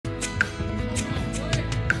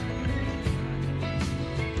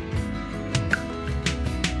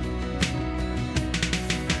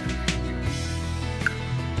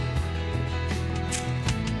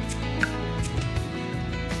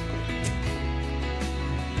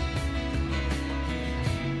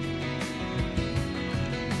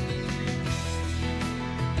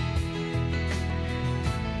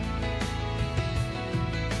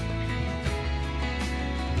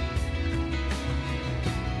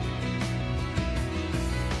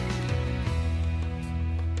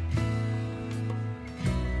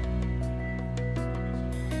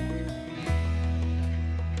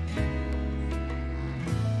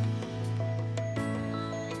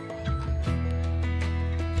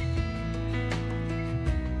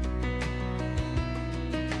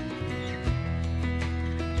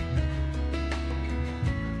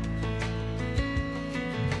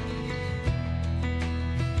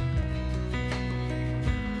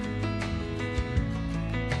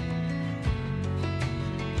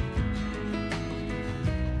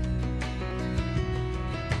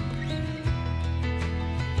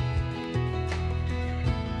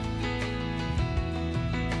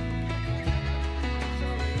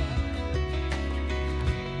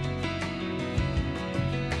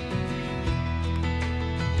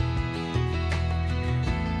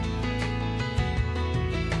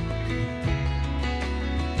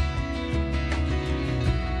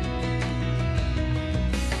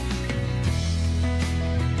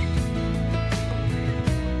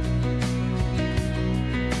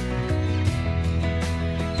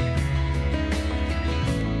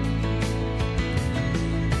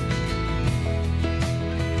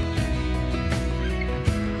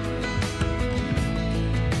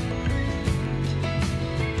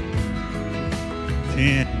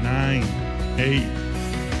10, 9, 8,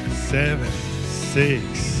 7,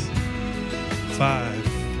 6, 5,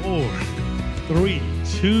 4, 3,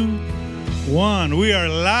 2, 1. We are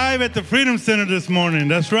live at the Freedom Center this morning.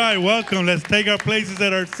 That's right. Welcome. Let's take our places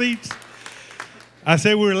at our seats. I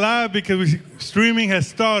say we're live because streaming has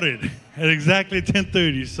started at exactly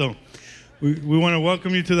 10:30. So we want to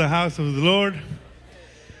welcome you to the house of the Lord.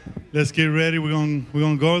 Let's get ready. We're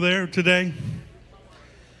gonna go there today.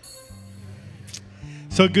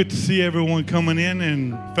 So good to see everyone coming in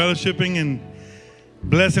and fellowshipping and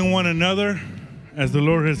blessing one another as the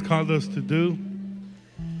Lord has called us to do.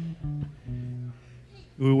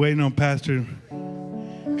 We're waiting on Pastor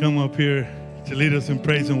to come up here to lead us in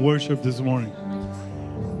praise and worship this morning.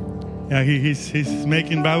 Yeah, he's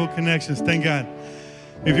making Bible connections. Thank God.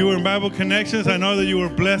 If you were in Bible Connections, I know that you were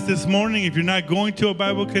blessed this morning. If you're not going to a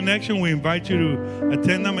Bible Connection, we invite you to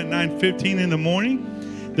attend them at 9:15 in the morning.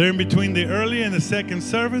 They're in between the early and the second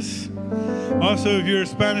service. Also, if you're a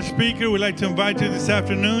Spanish speaker, we'd like to invite you this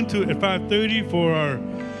afternoon at 5:30 for our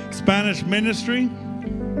Spanish ministry,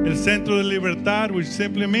 El Centro de Libertad, which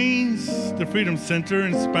simply means the Freedom Center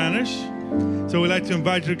in Spanish. So we'd like to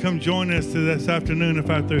invite you to come join us this afternoon at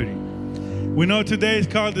 5:30. We know today is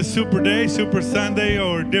called the Super Day, Super Sunday,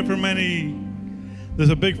 or different many. There's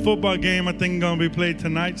a big football game I think going to be played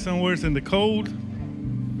tonight somewhere. It's in the cold.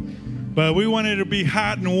 But we wanted to be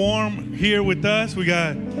hot and warm here with us. We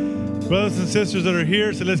got brothers and sisters that are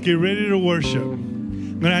here, so let's get ready to worship.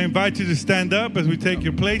 I'm going to invite you to stand up as we take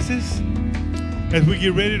your places, as we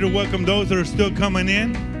get ready to welcome those that are still coming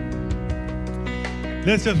in.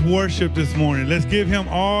 Let's just worship this morning. Let's give him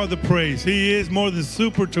all the praise. He is more than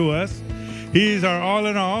super to us. He is our all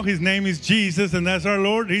in all. His name is Jesus, and that's our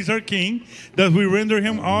Lord. He's our King. Thus we render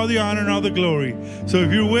him all the honor and all the glory. So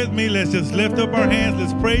if you're with me, let's just lift up our hands.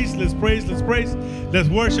 Let's praise, let's praise, let's praise. Let's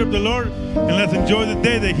worship the Lord, and let's enjoy the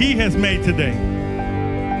day that he has made today.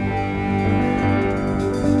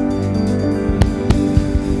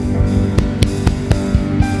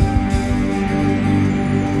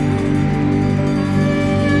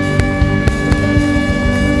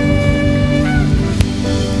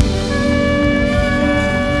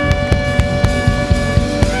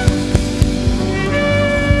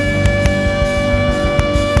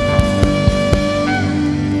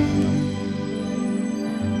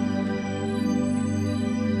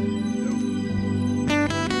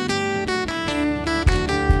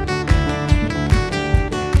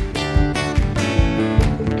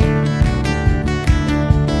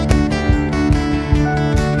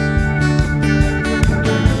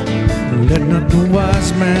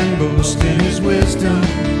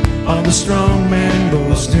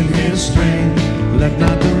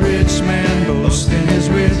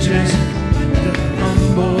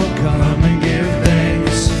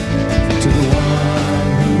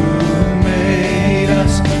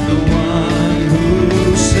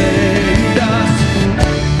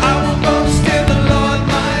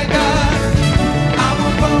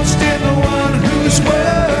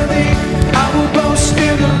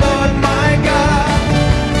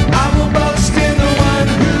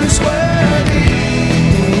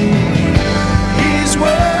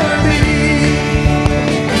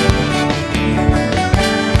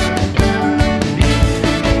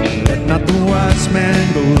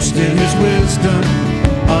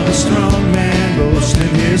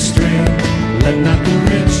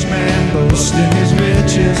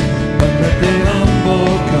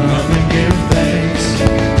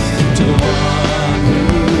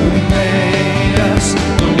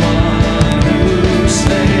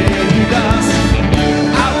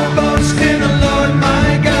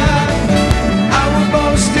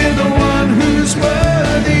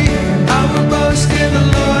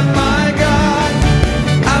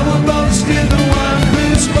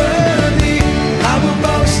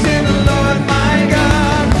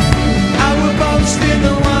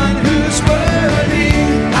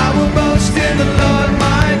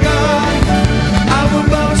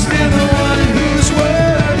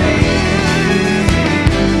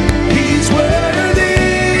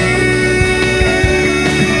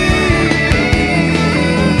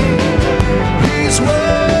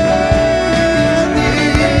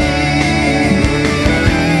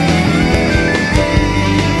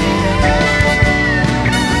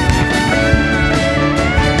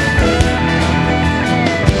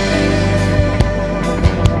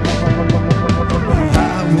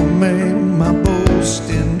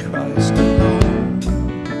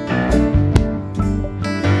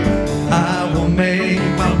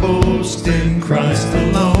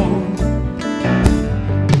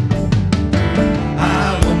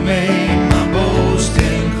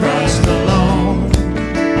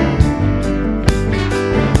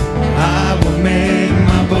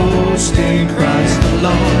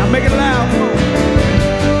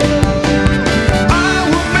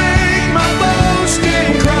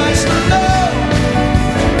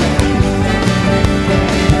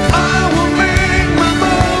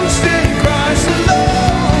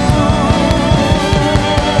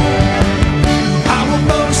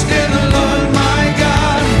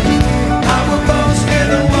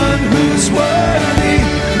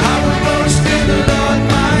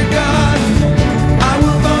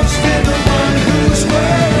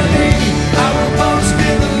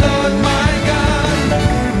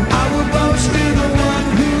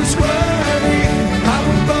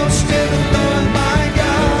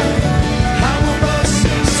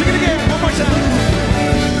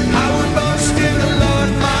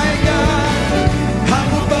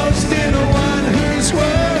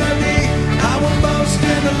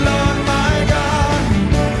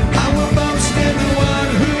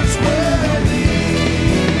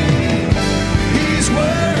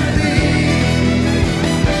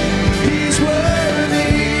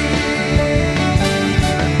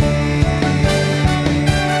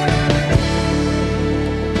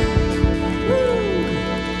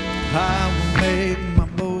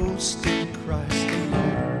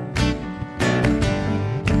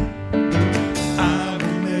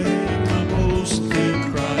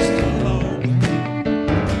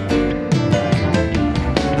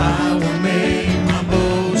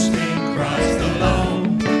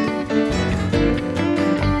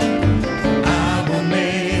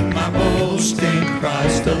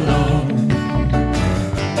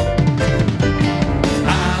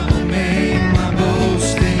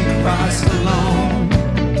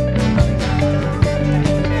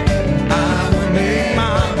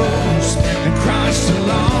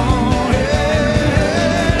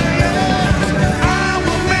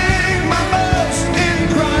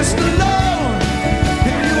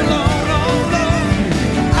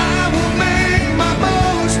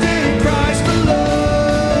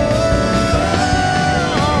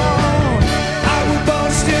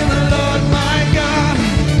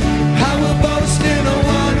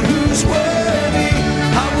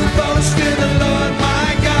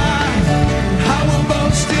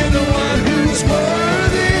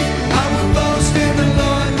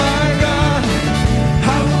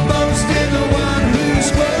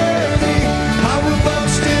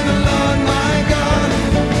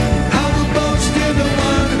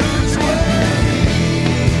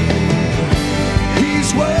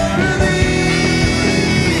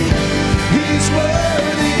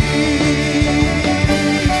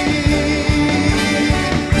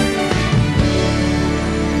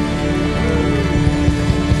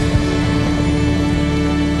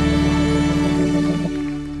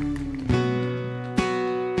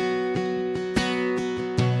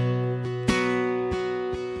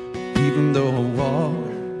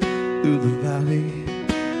 through the valley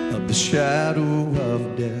of the shadow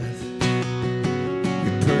of death.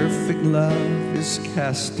 Your perfect love is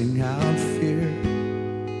casting out fear.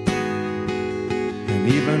 And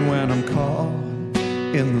even when I'm caught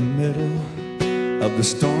in the middle of the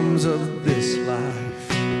storms of this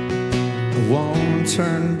life, I won't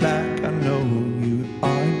turn back, I know you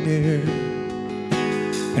are near.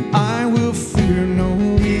 And I will fear no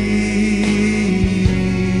evil,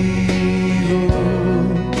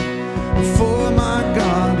 for my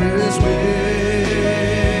God is with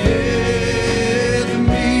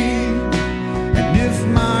me. And if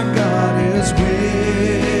my God is with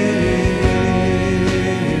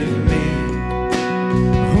me,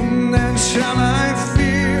 whom then shall I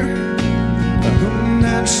fear? Whom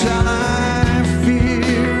then shall I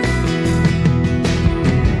fear?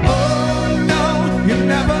 Oh no, you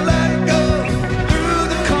never let go through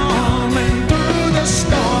the calm and through the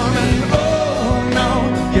storm. And oh no,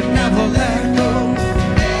 you never let go.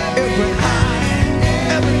 Every high,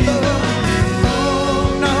 every low.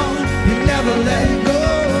 Oh no, you never let go.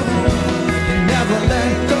 You never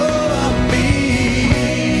let go of me.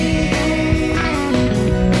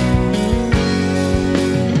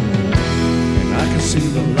 And I can see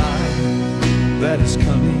the light that is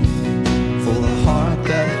coming for the heart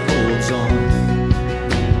that holds on.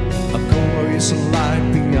 A glorious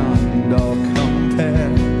light beyond all compare.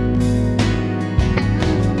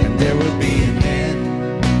 And there will be an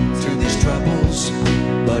end to these troubles,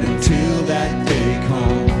 but until that day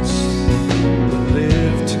comes, we'll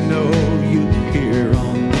live to know you here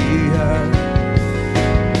on the earth.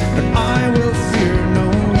 And I will fear no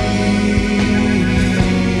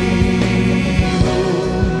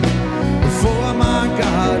evil, for my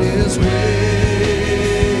God is with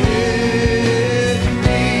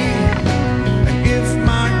me. And if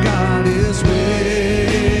my God is with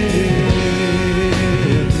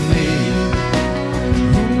me,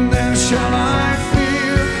 whom then shall I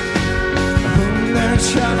fear? Whom then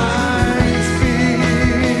shall I fear?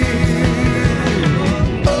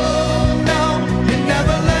 Oh no, you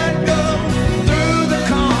never let go through the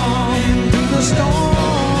calm, through the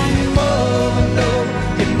storm. Oh no,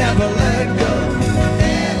 you never let go.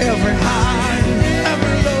 Every high,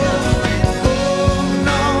 every low. Oh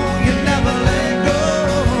no, you never let go.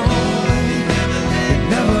 You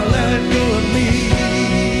never let go of me.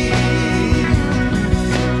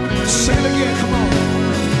 Sing it again, come on.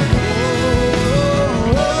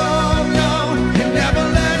 Oh no, you never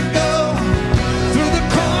let go through the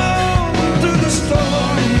calm, through the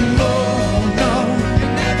storm. Oh no, you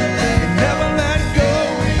never let go.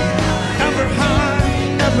 Every high,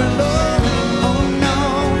 every low. Oh no,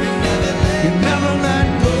 you never let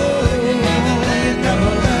go. You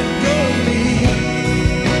never let go of me.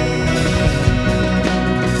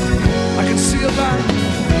 I can see a light,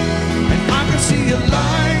 and I can see a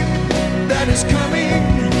light that is coming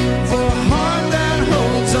for a heart that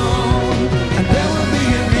holds on. And there will be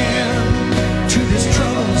an end to these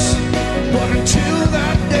troubles, but until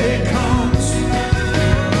that day comes,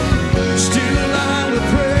 still I will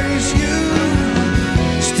praise you.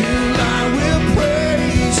 Still I will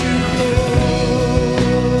praise you,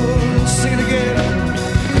 Lord. Sing it again.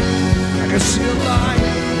 I can see a light.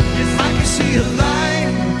 I can see a light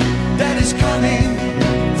that is coming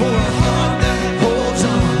for a heart that holds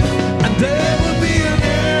on. And there will be an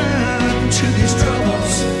end to these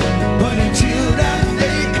troubles, but until that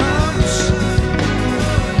day comes,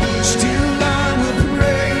 still I will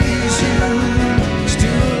praise you.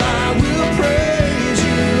 Still I will praise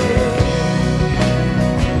you, Lord.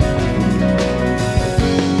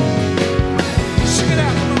 Sing it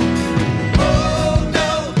out, come on. Oh no,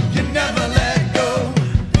 you never let go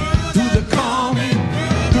through the calm,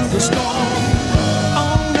 through the storm.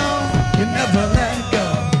 Oh no, you never let go.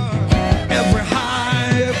 Every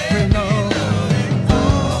high, every low.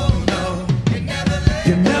 Oh no,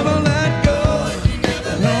 you never let go.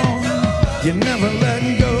 No, you never let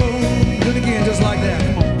go. Do it again, just like that.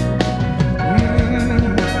 Come on.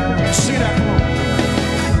 Sing that, come on.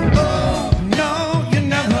 Oh no, you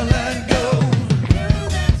never let go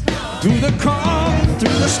through the calm,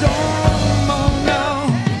 through the storm. Oh no,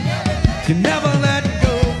 you never let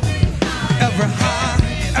go. Every high,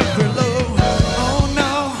 every low. Oh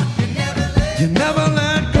no, you never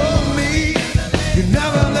let go of me. You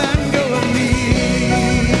never let go of me.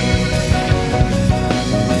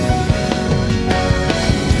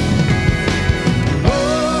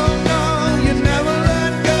 Oh no, you never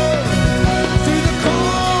let go through the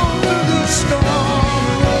calm, through the storm.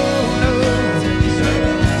 Oh no,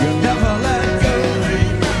 you never let go.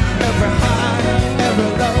 Every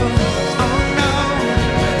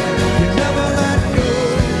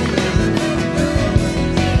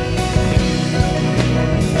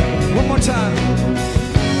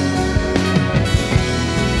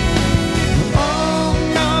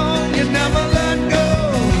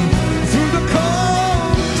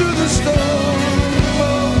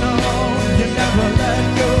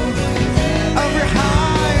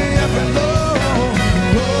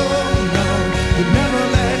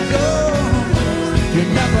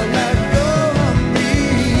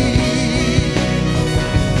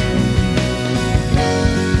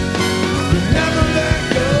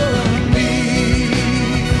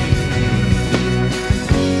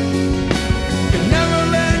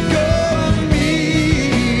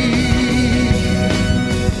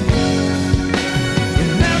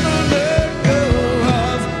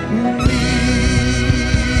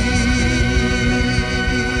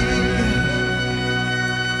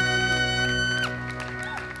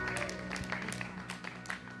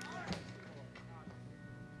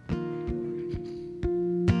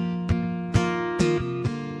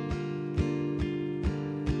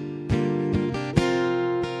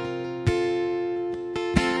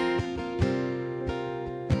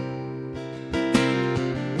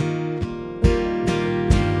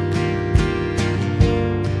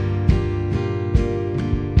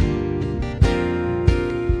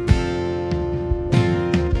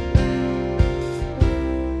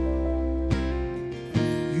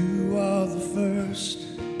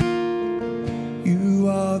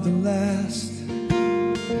the last.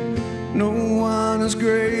 No one is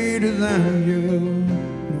greater than you.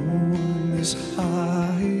 No one is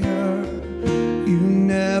higher. You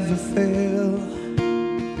never fail,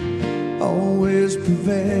 always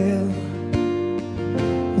prevail.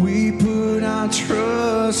 We put our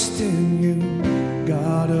trust in you,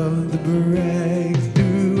 God of the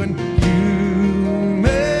breakthrough, and you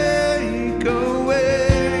make a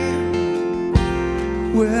way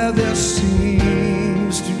where there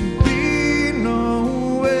seems to be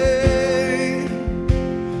no way.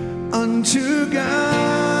 Unto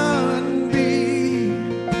God be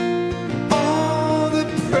all the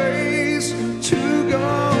praise, to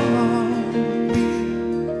God be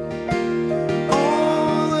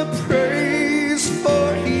all the praise,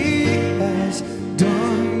 for He has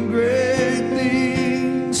done great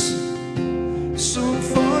things. So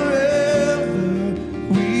forever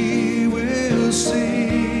we will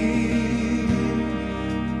sing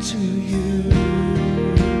to you.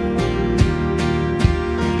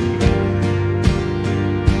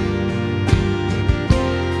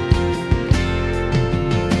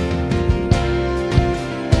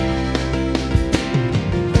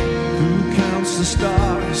 Who counts the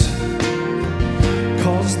stars,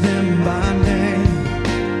 calls them by name?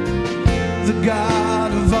 The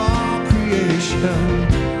God of all creation,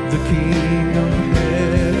 the King of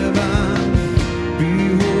heaven.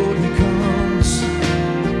 Behold, He comes,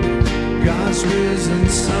 God's risen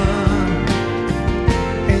Son,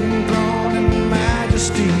 enthroned in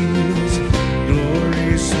majesty. His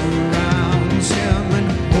glory surrounds Him, and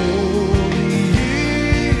holy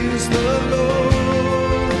is the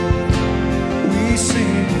Lord. We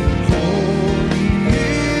sing, holy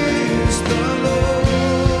is the Lord.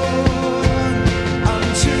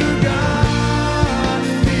 Unto God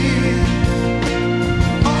be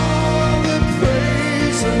all the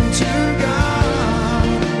praise. Unto God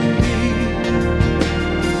be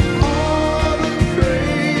all the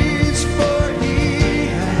praise, for He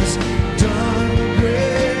has done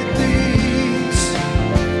great things.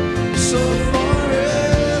 So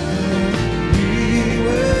forever we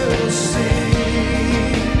will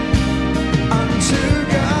sing. Unto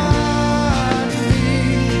God be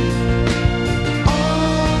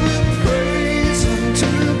all the praise.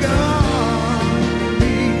 Unto God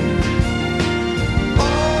be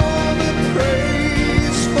all the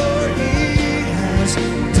praise, for He has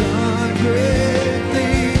done great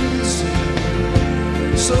things.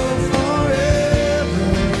 So forever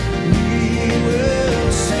we will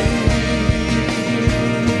sing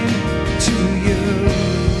to you.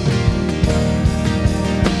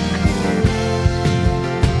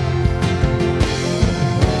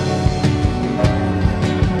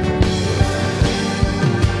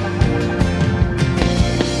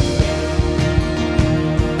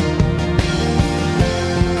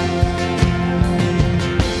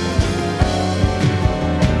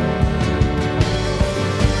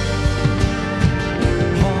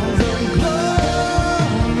 All the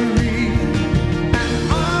glory and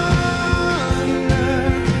honor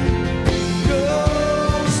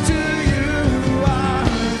goes to you, our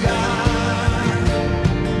God.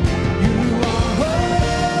 You are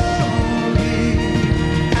holy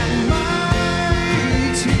and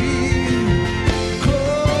mighty,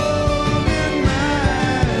 clothed in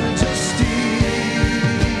majesty.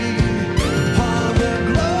 All the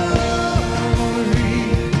glory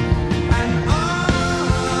and honor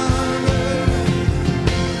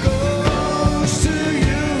goes to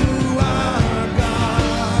you, our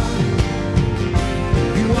God.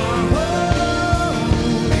 You are holy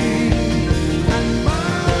and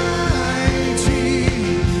mighty,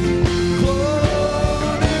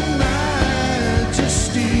 clothed in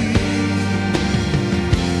majesty.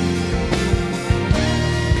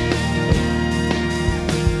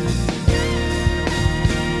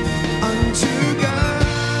 Unto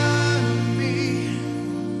God be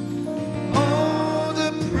all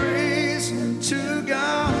the praise. Unto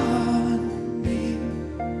God be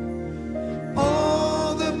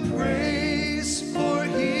all the praise, for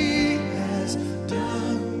He has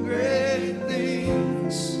done great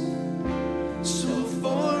things. So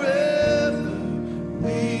forever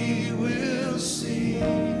we will sing.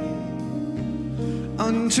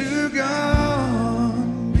 Unto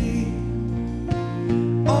God be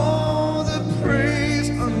all the praise.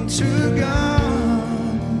 Unto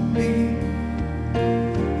God be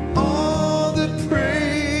all the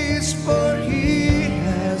praise, for He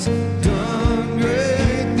has done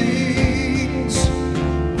great things.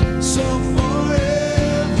 So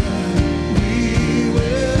forever we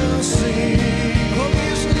will sing. Holy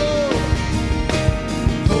is the Lord.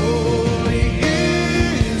 Holy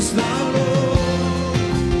is the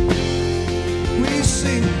Lord.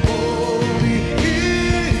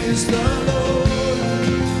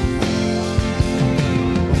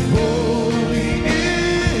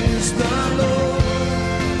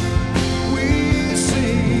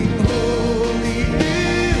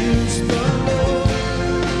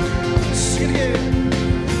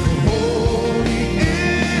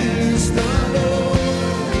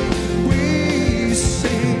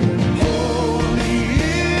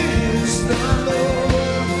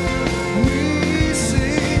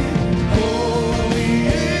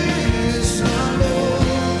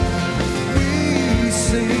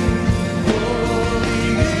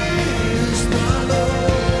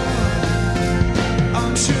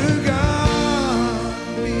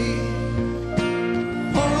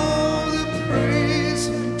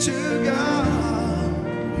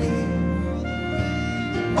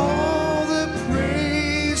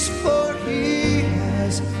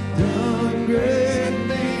 done great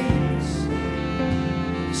things.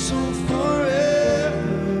 So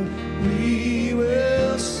forever we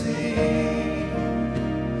will sing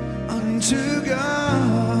unto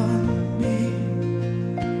God be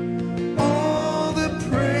all the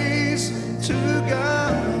praise, to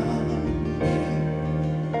God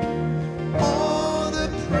all the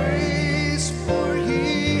praise, for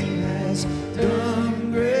He has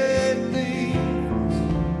done great things.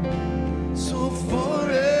 So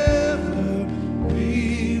forever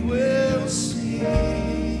we will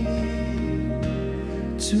sing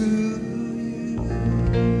to you.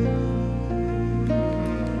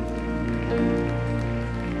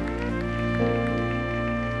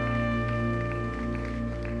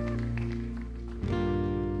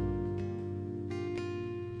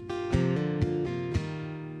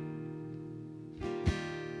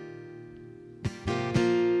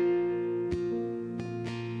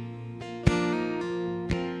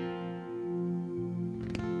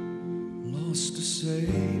 Lost or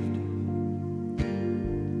saved,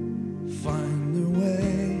 find their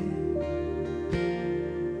way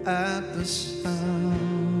at the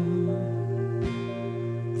sound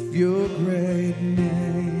of your great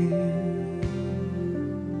name.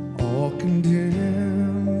 All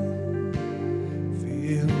condemned,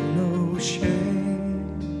 feel no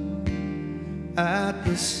shame at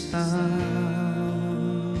the sound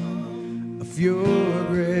of your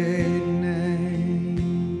great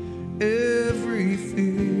name. Every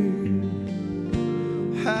fear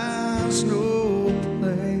has no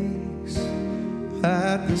place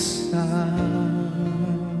at the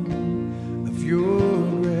sound of your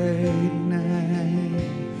great name.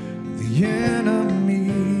 The enemy,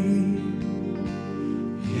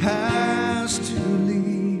 he has to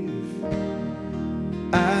leave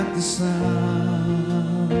at the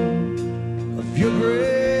sound of your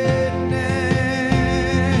great name.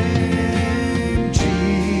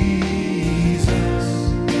 Jesus,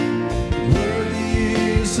 worthy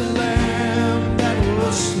is the Lamb that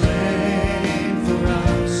was slain for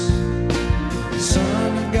us.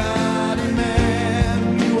 Son of God and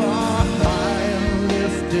man, you are high and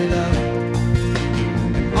lifted up,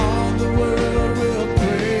 and all the world will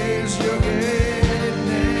praise your great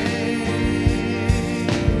name.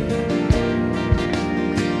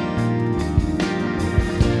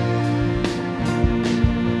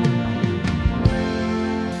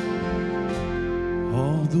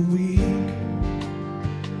 All the weak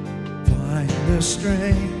find their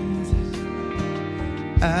strength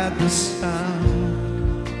at the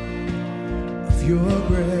sound of your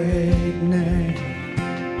great name.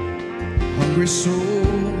 Hungry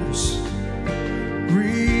souls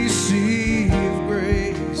receive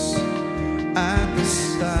grace at the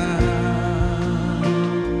sound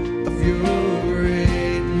of your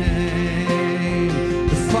great name.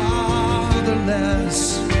 The fatherless,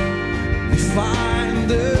 they find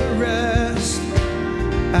their rest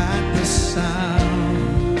at the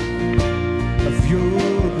sound of your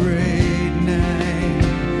great name.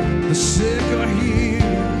 The sick are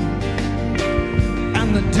healed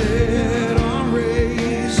and the dead are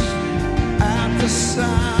raised at the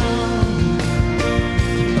sound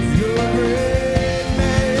of your great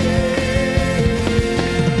name.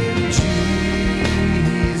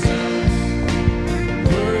 Jesus,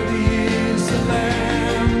 worthy is the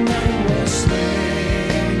Lamb that was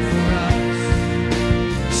slain for us.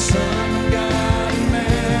 Son of God and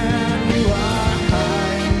man, you are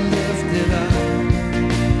high and lifted up,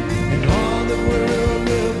 and all the world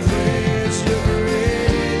will praise your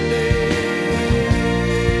great name.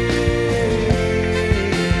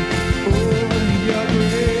 Oh, your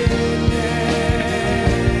great name.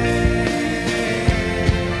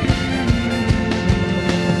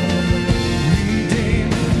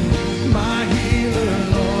 Redeemer, my healer,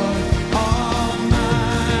 Lord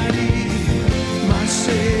Almighty, my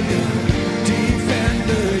Savior,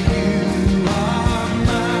 defender, you are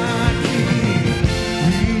my King.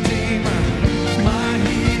 Redeemer, my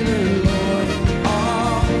healer, Lord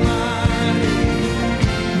Almighty,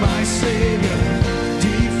 my Savior,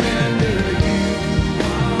 defender, you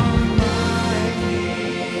are my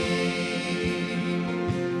King.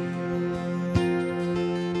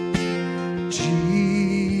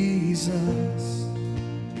 Jesus,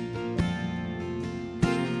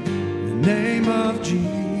 the name of Jesus,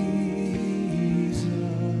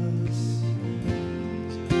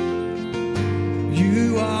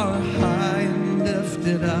 you are high and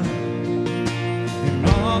lifted up, and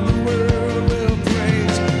all the world will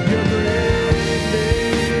praise your great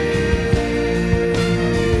name.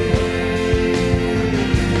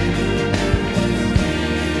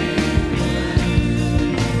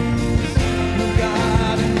 Son of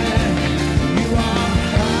God and man,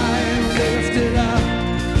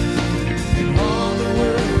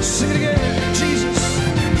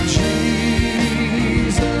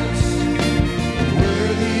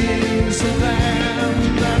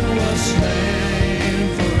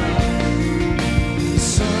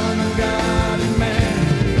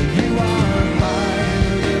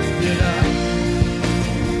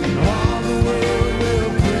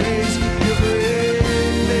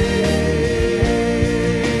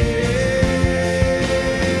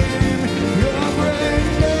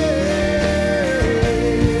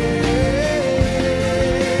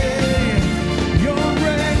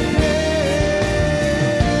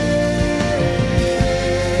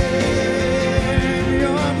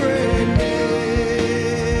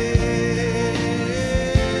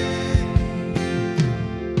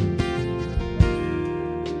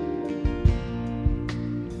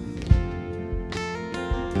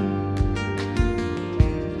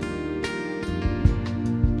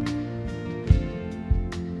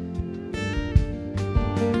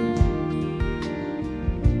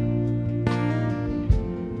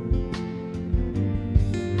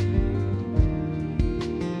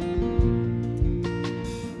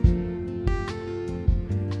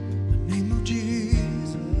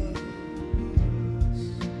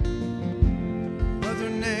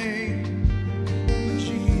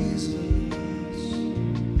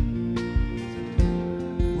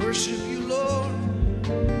 worship you, Lord.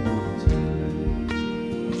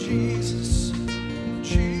 Jesus,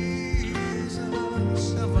 Jesus,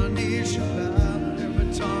 every knee shall bow,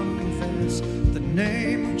 every tongue confess the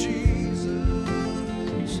name of Jesus.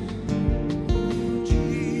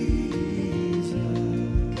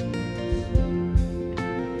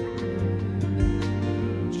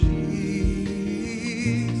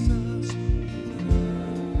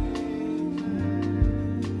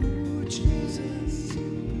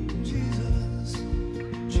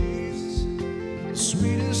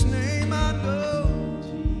 Sweetest name I know,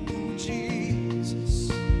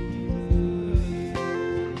 Jesus.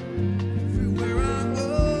 Everywhere I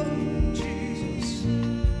go, Jesus,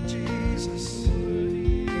 Jesus.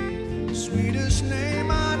 Sweetest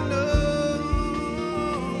name I know,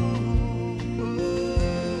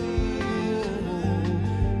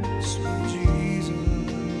 sweet Jesus.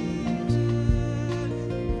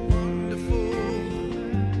 Wonderful,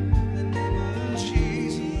 the name of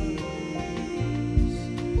Jesus.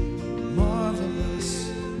 Marvelous,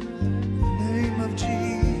 the name of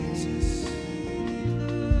Jesus.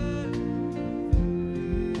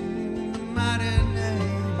 The mighty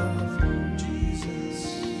name of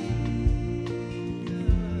Jesus.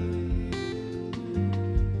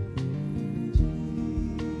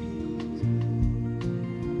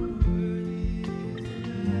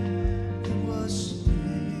 It was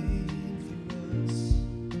slain for us,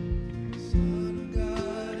 Son of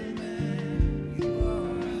God and man. You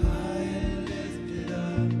are high and lifted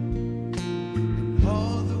up, and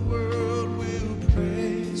all the world will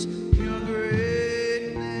praise your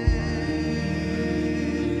great name.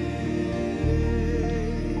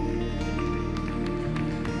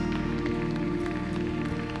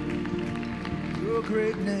 Your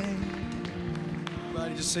great name.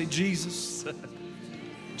 Everybody just say Jesus.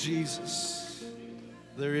 Jesus.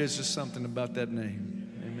 There is just something about that name.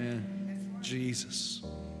 Amen. Jesus.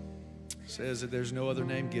 Says that there's no other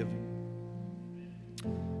name given.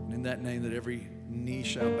 And in that name that every knee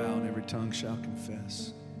shall bow and every tongue shall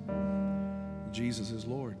confess. Jesus is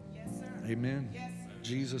Lord. Amen.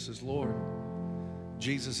 Jesus is Lord.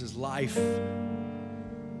 Jesus is life.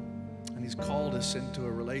 And He's called us into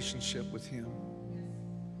a relationship with Him.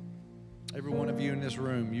 Every one of you in this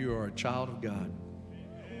room, you are a child of God.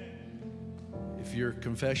 If your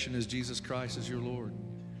confession is Jesus Christ as your Lord,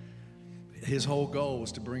 His whole goal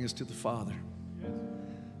was to bring us to the Father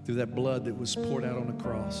through that blood that was poured out on the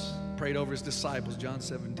cross. Prayed over His disciples, John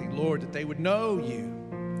 17, Lord, that they would know you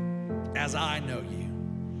as I know you.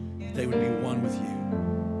 They would be one with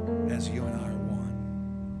you as you and I are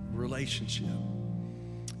one. Relationship.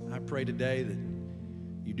 I pray today that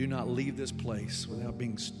you do not leave this place without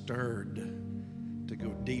being stirred to go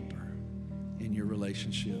deeper in your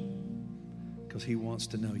relationship, because He wants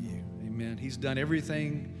to know you. Amen. He's done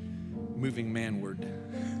everything moving manward.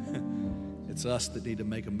 It's us that need to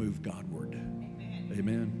make a move Godward.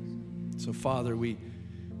 Amen. So Father, we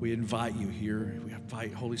invite you here. We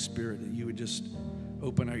invite Holy Spirit that you would just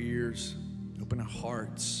open our ears, open our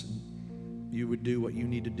hearts. You would do what you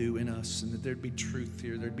need to do in us, and that there'd be truth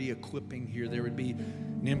here. There'd be equipping here. There would be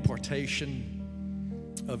an impartation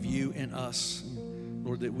of you in us.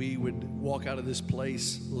 Lord, that we would walk out of this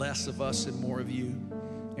place less of us and more of you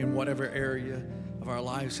in whatever area of our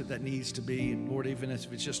lives that needs to be. And Lord, even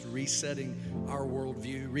if it's just resetting our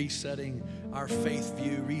worldview, resetting our faith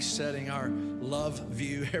view, resetting our love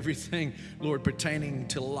view, everything, Lord, pertaining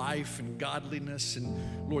to life and godliness. And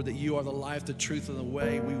Lord, that you are the life, the truth, and the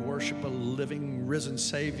way. We worship a living, risen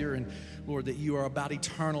Savior. And Lord, that you are about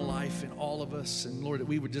eternal life in all of us. And Lord, that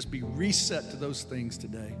we would just be reset to those things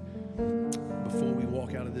today before we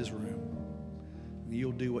walk out of this room. And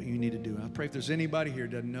you'll do what you need to do. I pray if there's anybody here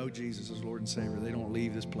that doesn't know Jesus as Lord and Savior, they don't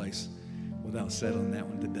leave this place without settling that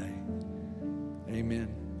one today. Amen.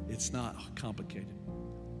 It's not complicated.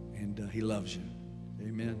 And He loves you.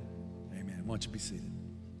 Amen. Amen. Why don't you be seated?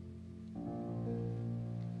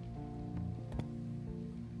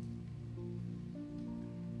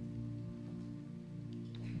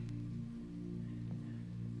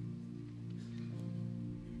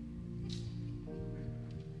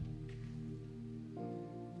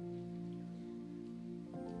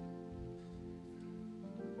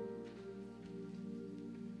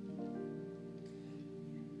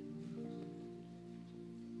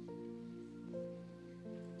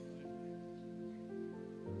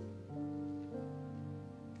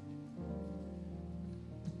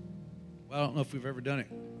 Well, I don't know if we've ever done it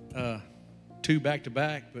two back to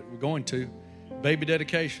back, but we're going to. Baby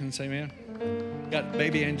dedications, amen. Got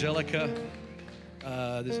baby Angelica,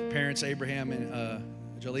 this parents Abraham and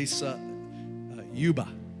Jalisa Yuba.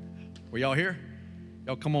 Were y'all here?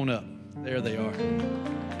 Y'all come on up. There they are.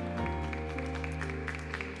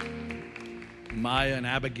 Maya and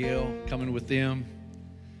Abigail coming with them.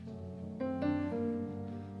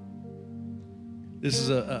 This is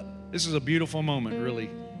a beautiful moment, really,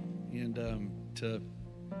 and to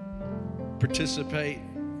participate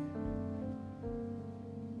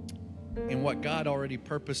in what God already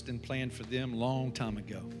purposed and planned for them long time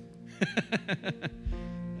ago.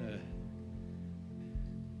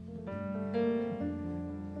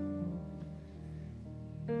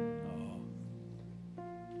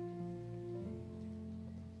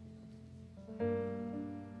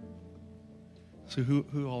 So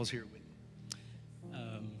who all's here with you?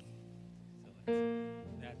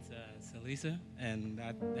 That's Salisa, and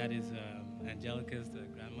that is Angelica's the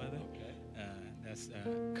grandmother. Okay. That's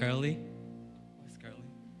Curly. Where's Curly?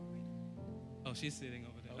 Oh, she's sitting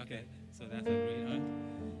over there. Okay. So that's a great aunt.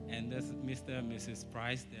 And that's Mr. and Mrs.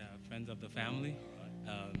 Price. They are friends of the family.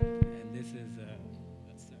 And this is,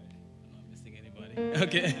 sorry, I'm not missing anybody.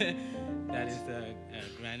 Okay. That is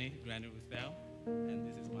Granny Rousseau. And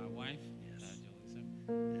this is my wife.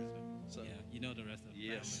 So, yeah, you know the rest of the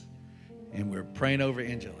family. And we're praying over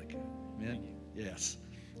Angelica. Amen. Yes.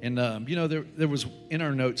 And, there was in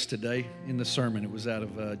our notes today in the sermon, it was out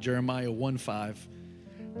of Jeremiah 1:5.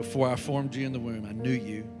 Before I formed you in the womb, I knew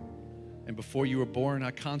you. And before you were born,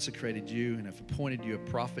 I consecrated you and have appointed you a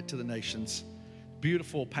prophet to the nations.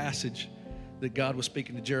 Beautiful passage that God was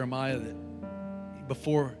speaking to Jeremiah that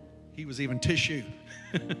before he was even tissue,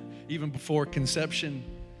 even before conception,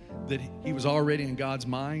 that he was already in God's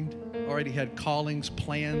mind, already had callings,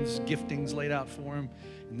 plans, giftings laid out for him.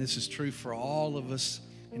 And this is true for all of us.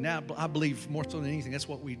 And now I believe more so than anything, that's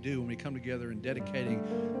what we do when we come together and dedicating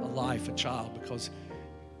a life, a child, because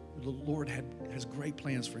the Lord has great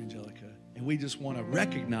plans for Angelica. And we just want to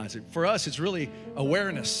recognize it. For us, it's really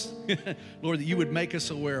awareness. Lord, that you would make us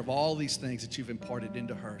aware of all these things that you've imparted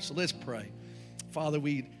into her. So let's pray. Father,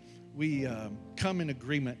 we come in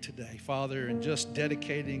agreement today, Father, and just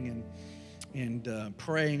dedicating and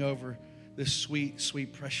praying over this sweet,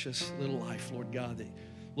 sweet, precious little life, Lord God,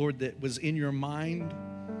 that was in your mind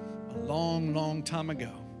a long, long time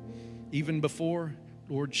ago, even before,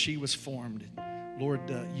 Lord, she was formed. Lord,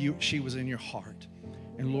 she was in your heart.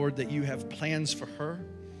 And Lord, that you have plans for her.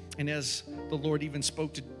 And as the Lord even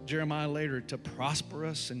spoke to Jeremiah later, to prosper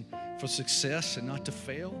us and for success and not to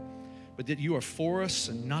fail, but that you are for us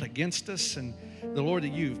and not against us. And the Lord,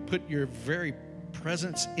 that you've put your very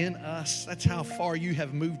presence in us. That's how far you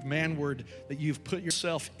have moved manward, that you've put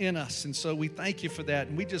yourself in us. And so we thank you for that.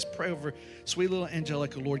 And we just pray over sweet little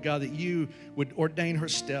Angelica, Lord God, that you would ordain her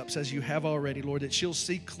steps as you have already, Lord, that she'll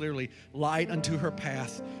see clearly light unto her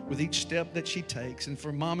path with each step that she takes. And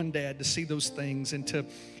for mom and dad to see those things and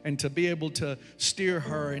to be able to steer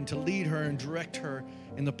her and to lead her and direct her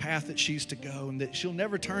in the path that she's to go, and that she'll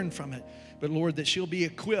never turn from it. But Lord, that she'll be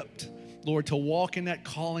equipped, Lord, to walk in that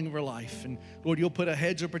calling of her life. And Lord, you'll put a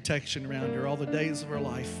hedge of protection around her all the days of her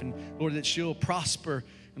life. And Lord, that she'll prosper.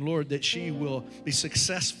 And Lord, that she will be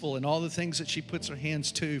successful in all the things that she puts her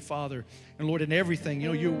hands to, Father. And Lord, in everything,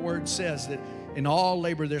 your word says that in all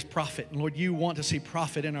labor there's profit. And Lord, you want to see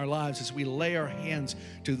profit in our lives as we lay our hands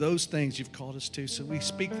to those things you've called us to. So we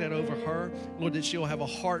speak that over her. Lord, that she'll have a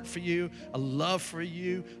heart for you, a love for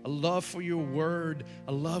you, a love for your word,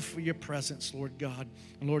 a love for your presence, Lord God.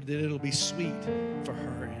 And Lord, that it'll be sweet for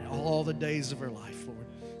her in all the days of her life, Lord.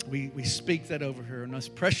 We speak that over her and this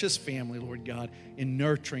precious family, Lord God, in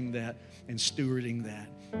nurturing that and stewarding that.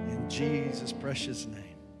 In Jesus' precious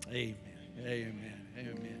name, amen, amen,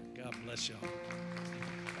 amen. God bless y'all.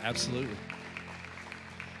 Absolutely.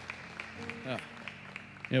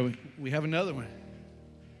 We have another one.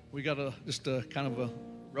 We got just a kind of a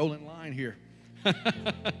rolling line here.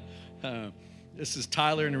 This is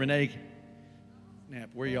Tyler and Renee Knapp.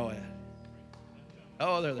 Where y'all at?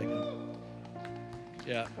 Oh, there they go.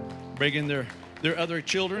 Yeah, bringing their other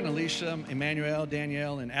children, Alicia, Emmanuel,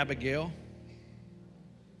 Danielle, and Abigail.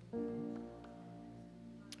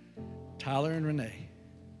 Tyler and Renee.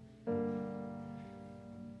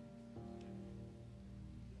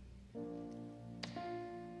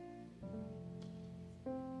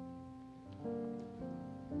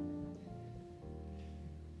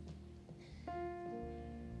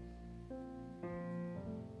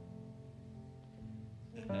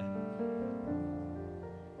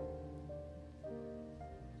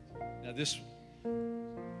 Now this is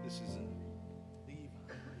Levi.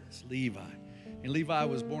 Yes, Levi. And Levi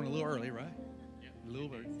was born a little early, right? Yeah. A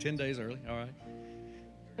little early, 10 days early. All right.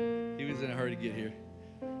 He was in a hurry to get here.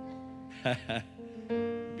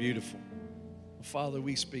 Beautiful. Well, Father,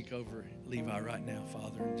 we speak over Levi right now,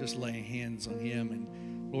 Father, and just laying hands on him and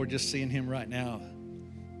Lord, just seeing him right now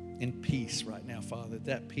in peace right now, Father,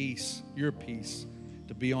 that peace, your peace,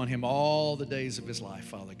 to be on him all the days of his life,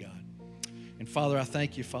 Father God. And Father, I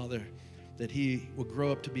thank you, Father, that he will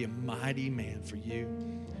grow up to be a mighty man for you,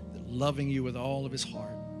 loving you with all of his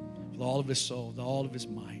heart, with all of his soul, with all of his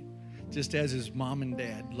might. Just as his mom and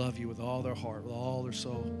dad love you with all their heart, with all their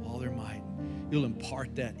soul, all their might. You'll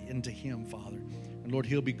impart that into him, Father. And Lord,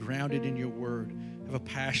 he'll be grounded in your word, have a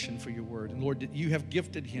passion for your word. And Lord, that you have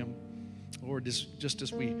gifted him, Lord, just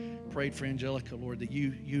as we prayed for Angelica, Lord, that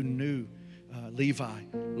you knew Levi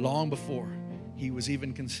long before he was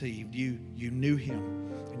even conceived. You knew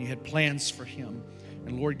him, and you had plans for him.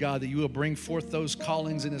 And Lord God, that you will bring forth those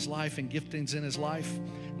callings in his life and giftings in his life.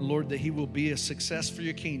 And Lord, that he will be a success for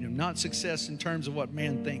your kingdom. Not success in terms of what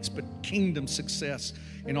man thinks, but kingdom success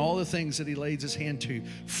in all the things that he lays his hand to.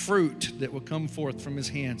 Fruit that will come forth from his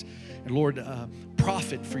hands. And Lord,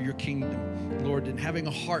 profit for your kingdom. Lord, and having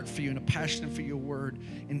a heart for you and a passion for your word,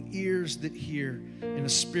 and ears that hear, and a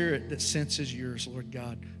spirit that senses yours, Lord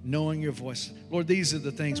God, knowing your voice. Lord, these are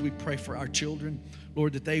the things we pray for our children.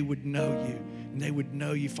 Lord, that they would know you, and they would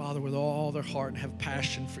know you, Father, with all their heart and have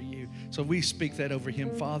passion for you. So we speak that over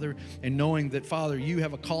him, Father, and knowing that, Father, you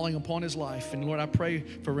have a calling upon his life. And Lord, I pray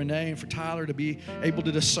for Renee and for Tyler to be able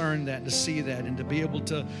to discern that, to see that, and to be able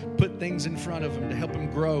to put things in front of him, to help him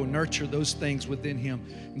grow, nurture those things within him.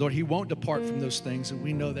 And Lord, he won't depart from those things, and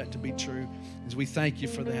we know that to be true. As we thank you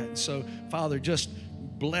for that. And so, Father, just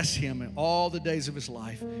bless him in all the days of his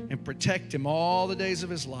life and protect him all the days of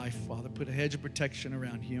his life. Father, put a hedge of protection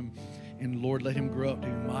around him. And Lord, let him grow up to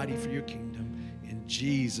be mighty for your kingdom. In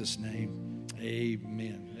Jesus' name,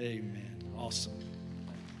 amen. Amen. Awesome.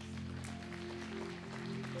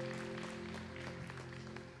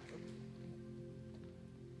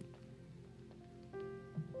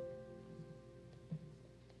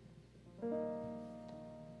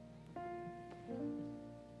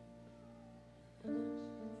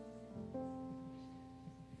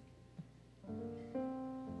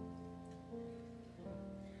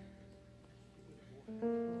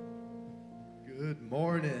 Good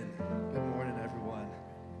morning. Good morning, everyone.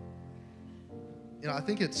 You know, I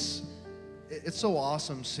think it's so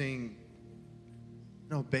awesome seeing,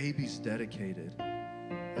 babies dedicated.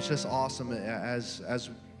 It's just awesome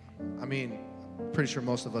I mean, pretty sure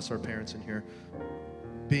most of us are parents in here,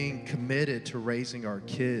 being committed to raising our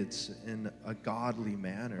kids in a godly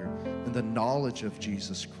manner, in the knowledge of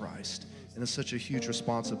Jesus Christ. And it's such a huge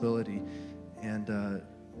responsibility. And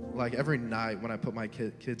like every night when I put my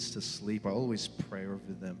kids to sleep, I always pray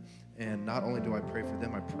over them. And not only do I pray for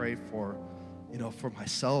them, I pray for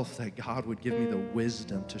myself, that God would give me the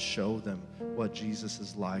wisdom to show them what Jesus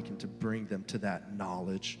is like and to bring them to that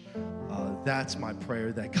knowledge. That's my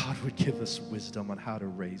prayer, that God would give us wisdom on how to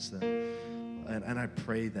raise them. And I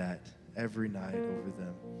pray that every night over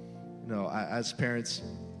them. As parents,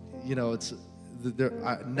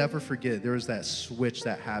 I never forget, there was that switch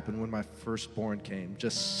that happened when my firstborn came.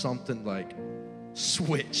 Just something like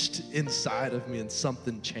switched inside of me and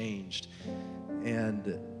something changed.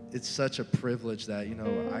 And it's such a privilege that,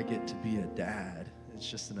 I get to be a dad. It's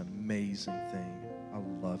just an amazing thing. I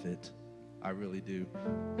love it. I really do.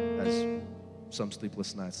 As some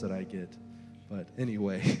sleepless nights that I get. But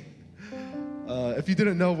anyway, if you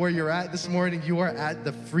didn't know where you're at this morning, you are at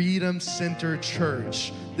the Freedom Center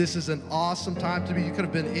Church. This is an awesome time to be. You could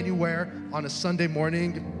have been anywhere on a Sunday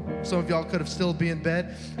morning. Some of y'all could have still been in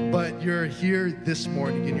bed, but you're here this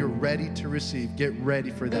morning and you're ready to receive. Get ready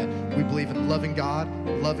for that. We believe in loving God,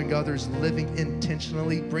 loving others, living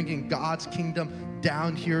intentionally, bringing God's kingdom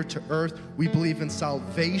down here to earth. We believe in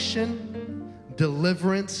salvation,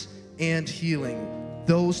 deliverance, and healing.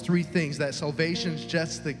 Those three things. That salvation is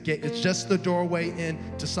just the gate, it's just the doorway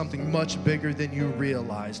into something much bigger than you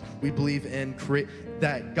realized. We believe in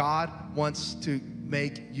that God wants to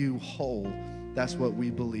make you whole. That's what we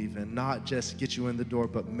believe in. Not just get you in the door,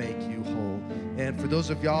 but make you whole. And for those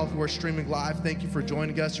of y'all who are streaming live, thank you for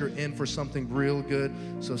joining us. You're in for something real good,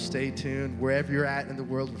 so stay tuned. Wherever you're at in the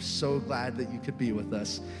world, we're so glad that you could be with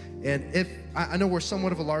us. And if I know we're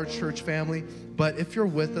somewhat of a large church family, but if you're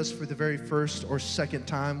with us for the very first or second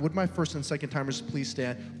time, would my first and second timers please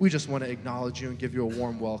stand? We just want to acknowledge you and give you a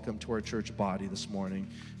warm welcome to our church body this morning.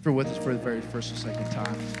 If you're with us for the very first or second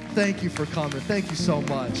time, thank you for coming. Thank you so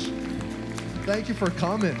much. Thank you for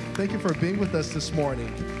coming. Thank you for being with us this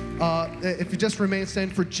morning. If you just remain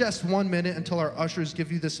standing for just 1 minute until our ushers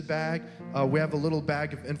give you this bag, we have a little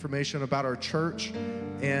bag of information about our church.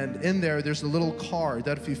 And in there's a little card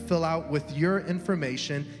that if you fill out with your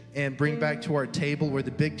information and bring back to our table where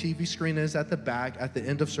the big TV screen is at the back, at the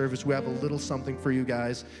end of service, we have a little something for you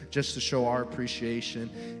guys just to show our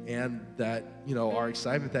appreciation and that, our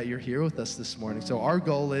excitement that you're here with us this morning. So our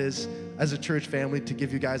goal is, as a church family, to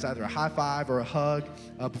give you guys either a high five or a hug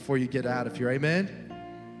before you get out of here. Amen?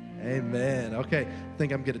 Amen. Okay, I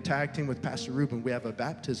think I'm going to tag team with Pastor Ruben. We have a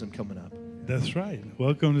baptism coming up. That's right.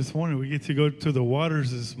 Welcome this morning. We get to go to the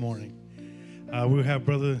waters this morning. We'll have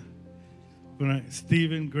Brother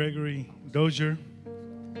Stephen Gregory Dozier.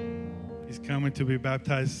 He's coming to be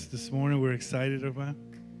baptized this morning. We're excited about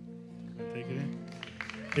it. Take it in.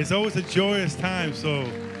 It's always a joyous time. So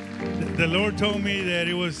the Lord told me that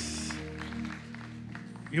He was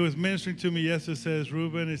ministering to me yesterday. Says,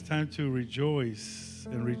 Ruben, it's time to rejoice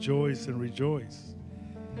and rejoice and rejoice.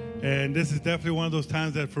 And this is definitely one of those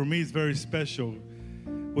times that for me is very special.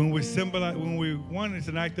 One is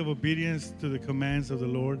an act of obedience to the commands of the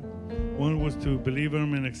Lord. One was to believe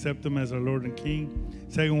Him and accept Him as our Lord and King.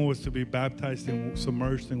 Second one was to be baptized and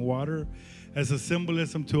submerged in water as a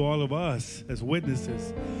symbolism to all of us as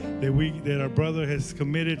witnesses that our brother has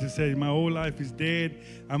committed to say, my old life is dead.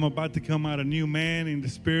 I'm about to come out a new man in the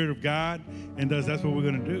Spirit of God, and that's what we're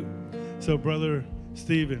going to do. So, Brother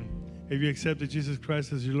Stephen, have you accepted Jesus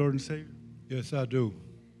Christ as your Lord and Savior? Yes, I do.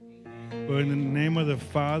 Well, in the name of the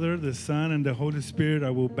Father, the Son, and the Holy Spirit, I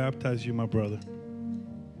will baptize you, my brother.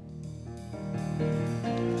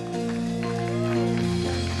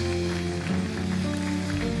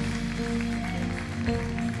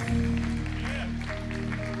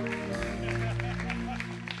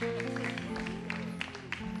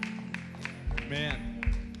 Man.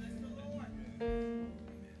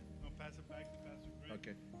 I'll pass it back to Pastor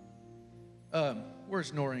Greg. Okay.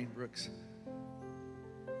 Where's Noreen Brooks?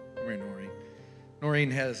 Come here, Noreen.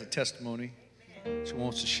 Noreen has a testimony she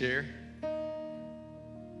wants to share.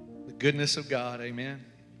 The goodness of God, amen.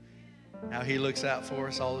 How He looks out for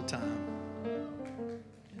us all the time.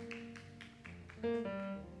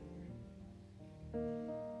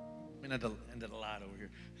 Into the light over here.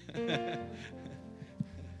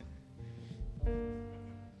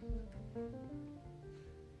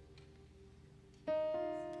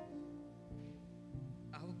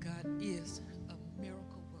 Our God is a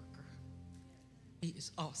miracle worker. He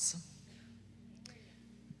is awesome.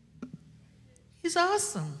 He's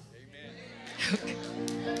awesome. Amen.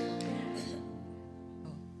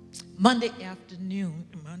 Monday afternoon,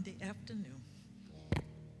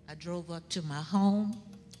 I drove up to my home,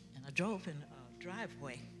 and I drove in a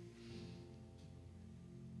driveway.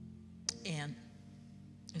 And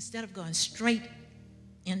instead of going straight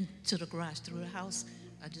into the garage through the house,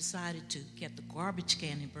 I decided to get the garbage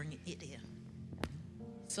can and bring it in.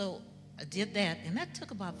 So I did that, and that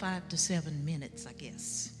took about 5 to 7 minutes, I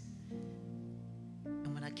guess.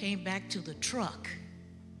 And when I came back to the truck,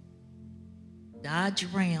 Dodge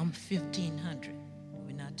Ram 1500,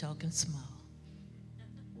 we're not talking small.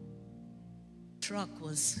 Truck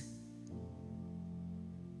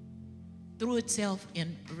threw itself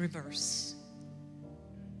in reverse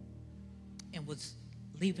and was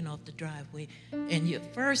leaving off the driveway. And your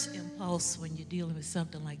first impulse when you're dealing with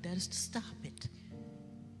something like that is to stop it.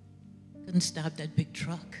 Couldn't stop that big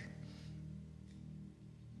truck.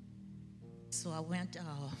 So I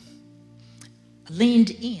leaned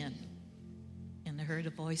in, and I heard a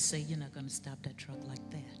voice say, you're not going to stop that truck like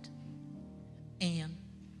that. And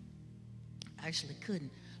I actually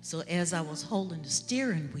couldn't. So as I was holding the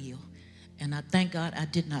steering wheel, and I thank God I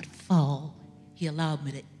did not fall, He allowed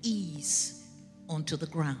me to ease onto the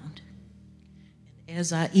ground. And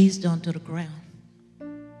as I eased onto the ground,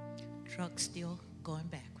 truck still going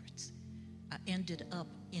backwards, I ended up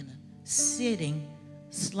in a sitting,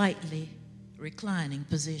 slightly reclining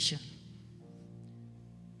position.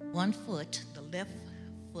 One foot, the left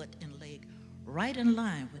foot and leg, right in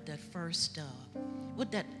line with that first, with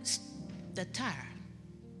that tire.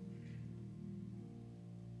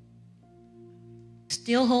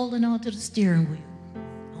 Still holding on to the steering wheel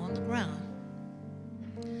on the ground.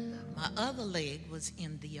 My other leg was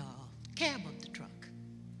in the cab of the truck.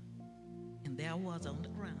 And there I was on the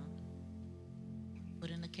ground, put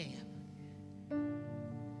in the cab.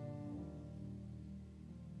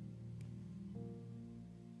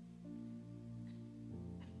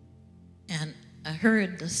 And I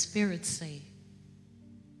heard the Spirit say,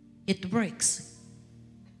 hit the brakes.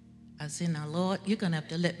 I said, now, Lord, you're going to have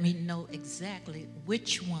to let me know exactly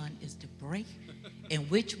which one is the brake and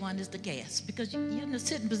which one is the gas. Because you're in a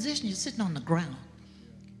sitting position, you're sitting on the ground.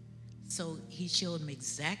 So he showed me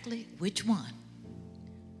exactly which one.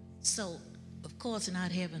 So, of course,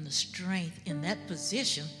 not having the strength in that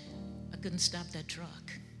position, I couldn't stop that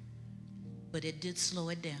truck. But it did slow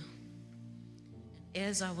it down. And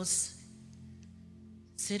as I was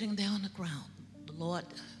sitting there on the ground, the Lord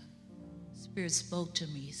Spirit spoke to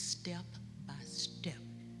me step by step,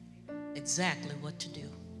 exactly what to do.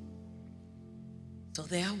 So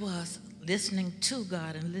there I was, listening to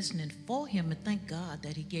God and listening for him, and thank God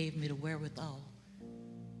that he gave me the wherewithal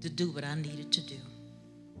to do what I needed to do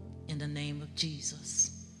in the name of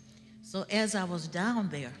Jesus. So as I was down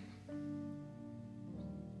there,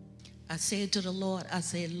 I said to the Lord, I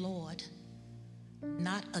said, Lord,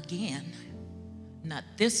 not again, not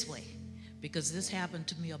this way, because this happened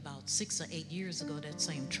to me about 6 or 8 years ago, that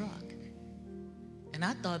same truck. And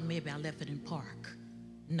I thought maybe I left it in park.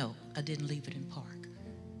 No, I didn't leave it in park.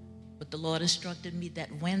 But the Lord instructed me that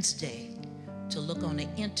Wednesday to look on the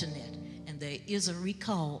internet, and there is a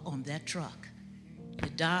recall on that truck.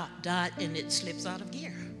 It died and it slips out of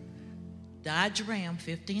gear. Dodge Ram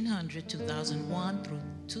 1500, 2001 through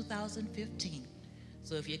 2015.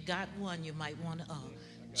 So if you got one, you might want to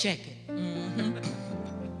check it.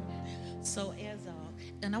 So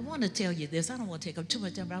and I want to tell you this. I don't want to take up too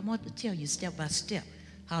much time, but I want to tell you step by step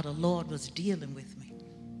how the Lord was dealing with me.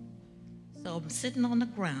 So I'm sitting on the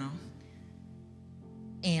ground,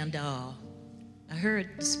 and I heard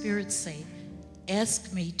the Spirit say,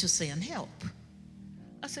 ask me to send help.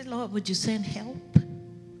 I said, Lord, would you send help?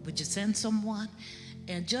 Would you send someone?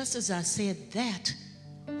 And just as I said that,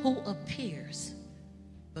 who appears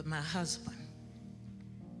but my husband?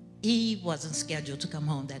 He wasn't scheduled to come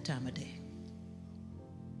home that time of day.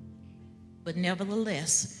 But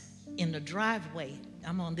nevertheless, in the driveway,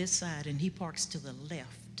 I'm on this side and he parks to the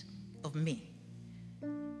left of me.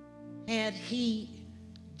 Had he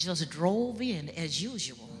just drove in as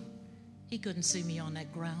usual, he couldn't see me on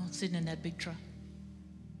that ground, sitting in that big truck.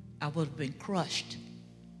 I would have been crushed,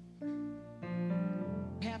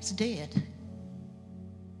 perhaps dead.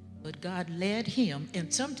 But God led him,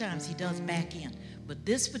 and sometimes he does back in. But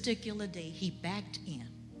this particular day, he backed in,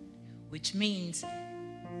 which means,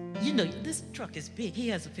 you know, this truck is big. He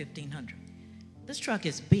has a 1500. This truck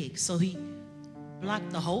is big, so he blocked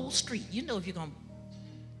the whole street. You know, if you're going to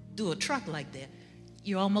do a truck like that,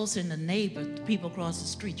 you're almost in the neighbor, the people across the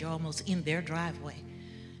street, you're almost in their driveway.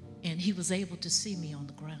 And he was able to see me on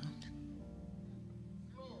the ground.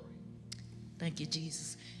 Thank you,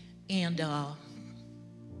 Jesus. And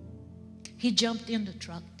he jumped in the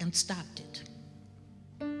truck and stopped it.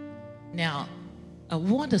 Now, I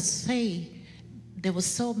want to say that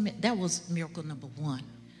was miracle number one.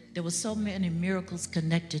 There were so many miracles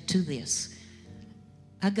connected to this.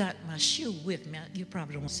 I got my shoe with me. You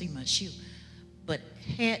probably don't see my shoe. But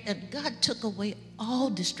and God took away all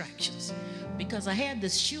distractions, because I had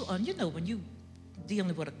this shoe on. You know, when you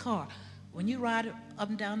dealing with a car, when you ride up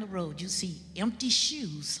and down the road, you see empty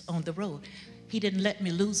shoes on the road. He didn't let me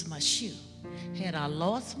lose my shoe. Had I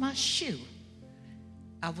lost my shoe,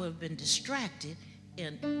 I would have been distracted,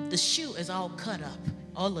 and the shoe is all cut up.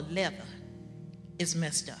 All the leather is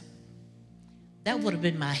messed up. That would have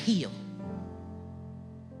been my heel.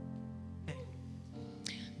 Okay.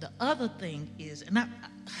 The other thing is, and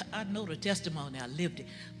I know the testimony, I lived it,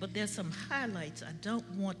 but there's some highlights I don't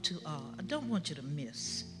want you to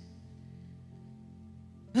miss.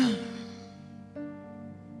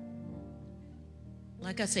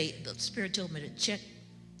 Like I say, the Spirit told me to check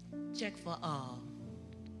for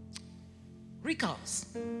recalls.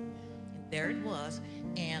 And there it was.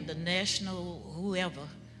 And the national, whoever,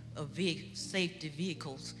 of safety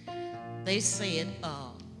vehicles, they said,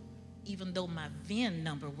 even though my VIN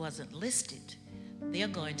number wasn't listed, they're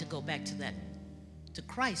going to go back to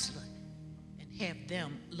Chrysler and have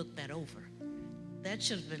them look that over. That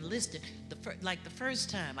should have been listed. Like the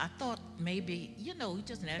first time, I thought maybe, you know, you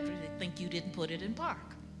just naturally think you didn't put it in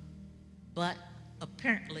park. But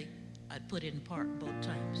apparently, I put it in park both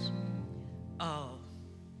times.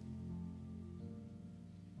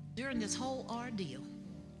 During this whole ordeal,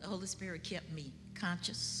 the Holy Spirit kept me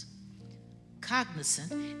conscious,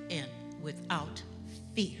 cognizant, and without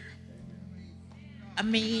fear. I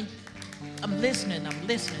mean, I'm listening.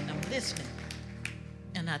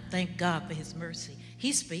 And I thank God for his mercy.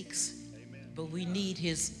 He speaks, but we need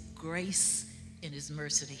his grace and his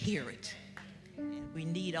mercy to hear it. And we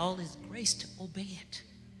need all his grace to obey it.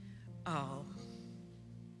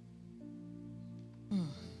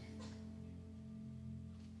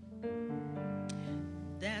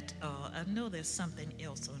 I know there's something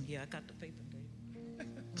else on here. I got the paper, Dave.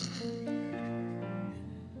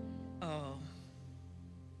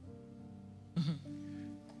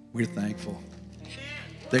 We're thankful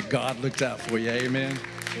that God looked out for you. Amen.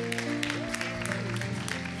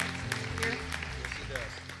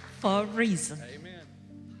 For a reason. Amen.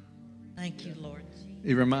 Thank you, Lord.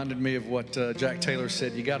 He reminded me of what Jack Taylor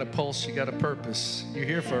said. You got a pulse, you got a purpose. You're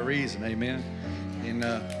here for a reason. Amen. And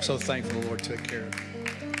so thankful the Lord took care of it.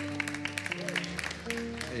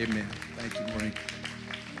 Amen. Thank you, Maureen.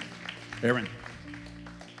 Aaron.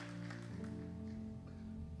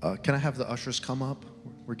 Can I have the ushers come up?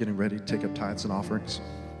 We're getting ready to take up tithes and offerings.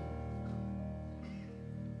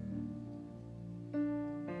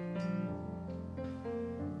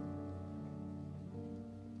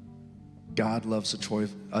 God loves a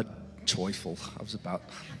joyful. I was about,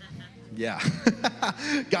 yeah.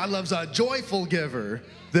 God loves a joyful giver.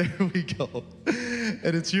 There we go.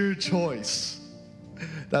 And it's your choice.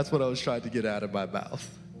 That's what I was trying to get out of my mouth.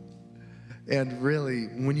 And really,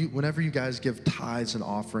 whenever you guys give tithes and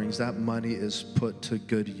offerings, that money is put to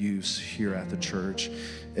good use here at the church.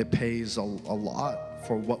 It pays a lot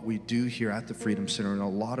for what we do here at the Freedom Center and a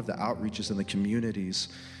lot of the outreaches in the communities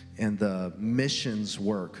and the missions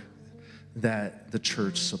work that the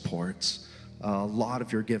church supports. A lot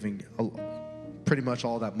of your giving, pretty much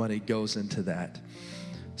all that money goes into that.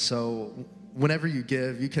 So whenever you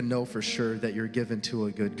give, you can know for sure that you're given to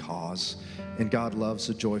a good cause. And God loves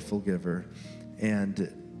a joyful giver.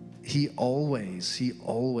 And he always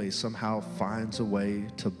somehow finds a way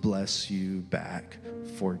to bless you back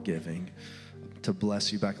for giving, to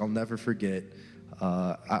bless you back. I'll never forget,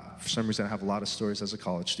 for some reason I have a lot of stories as a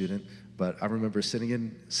college student, but I remember sitting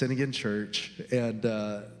in church and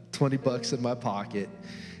 $20 in my pocket,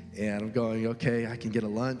 and I'm going, okay, I can get a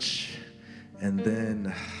lunch, and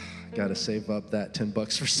then got to save up that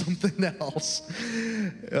 $10 for something else.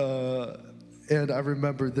 And I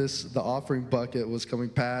remember the offering bucket was coming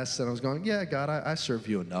past, and I was going, yeah, God, I serve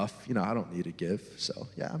you enough. You know, I don't need to give. So,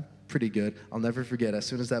 yeah, I'm pretty good. I'll never forget, as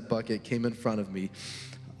soon as that bucket came in front of me,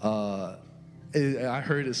 I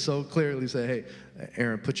heard it so clearly say, hey,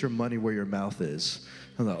 Aaron, put your money where your mouth is.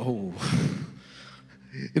 I'm like, oh.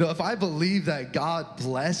 You know, if I believe that God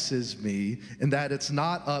blesses me and that it's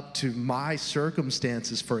not up to my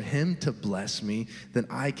circumstances for him to bless me, then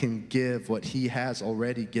I can give what he has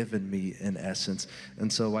already given me in essence.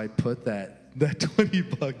 And so I put that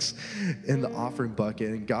 $20 in the offering bucket,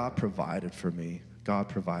 and God provided for me. God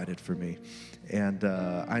provided for me. And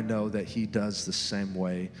I know that he does the same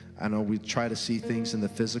way. I know we try to see things in the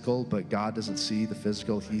physical, but God doesn't see the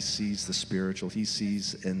physical. He sees the spiritual. He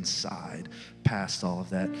sees inside, past all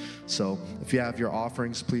of that. So if you have your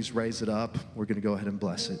offerings, please raise it up. We're going to go ahead and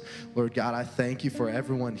bless it. Lord God, I thank you for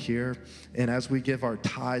everyone here. And as we give our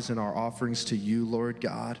tithes and our offerings to you, Lord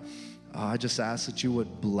God, I just ask that you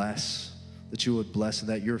would bless, and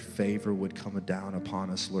that your favor would come down upon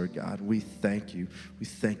us, Lord God. We thank you. We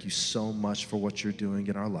thank you so much for what you're doing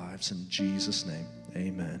in our lives. In Jesus' name,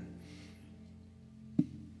 amen.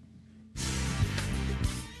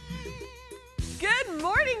 Good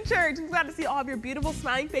morning, church. I'm glad to see all of your beautiful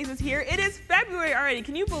smiling faces here. It is February already.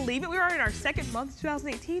 Can you believe it? We are in our second month,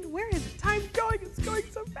 2018. Where is the time going? It's going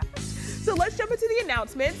so fast. So let's jump into the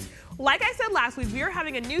announcements. Like I said last week, we are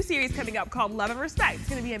having a new series coming up called Love and Respect. It's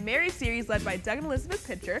going to be a marriage series led by Doug and Elizabeth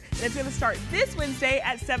Pitcher, and it's going to start this Wednesday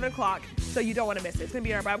at 7 o'clock, so you don't want to miss it. It's going to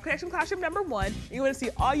be in our Bible Connection Classroom number 1. You want to see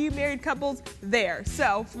all you married couples there.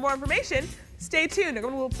 So for more information, stay tuned.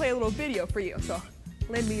 We'll play a little video for you, so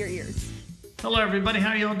lend me your ears. Hello, everybody.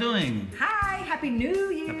 How are y'all doing? Hi, Happy New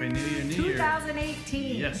Year. Happy New Year, New Year.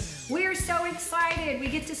 2018. Yes. We're so excited. We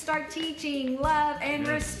get to start teaching Love and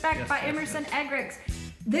Respect by Emerson Eggerichs.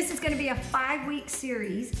 This is going to be a 5-week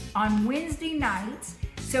series on Wednesday nights.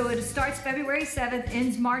 So it starts February 7th,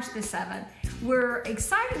 ends March the 7th. We're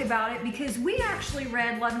excited about it because we actually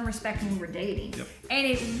read Love and Respect when we were dating. Yep. And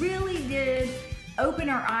it really did open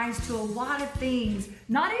our eyes to a lot of things,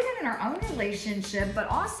 not even in our own relationship, but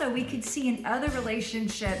also we could see in other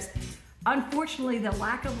relationships, unfortunately, the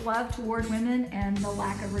lack of love toward women and the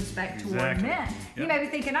lack of respect toward men. Yep. You may be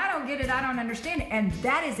thinking, I don't get it, I don't understand it. And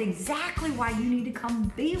that is exactly why you need to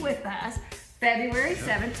come be with us February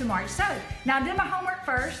 7th to March 7th. Now, I did my homework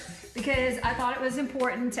first because I thought it was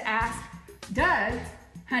important to ask Doug,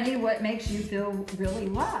 honey, what makes you feel really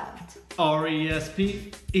loved?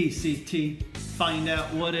 RESPECT. Find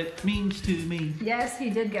out what it means to me. Yes, he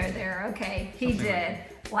did go there. Okay, he did.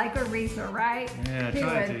 Like Aretha, right? Yeah, he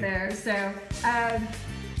went there. So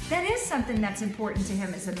that is something that's important to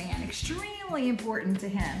him as a man. Extremely important to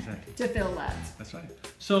him to feel loved. That's right.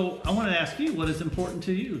 So I want to ask you, what is important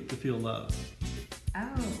to you to feel loved?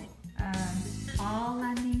 All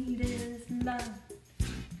I need is love.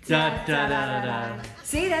 Da, da, da, da, da.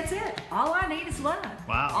 See, that's it. All I need is love.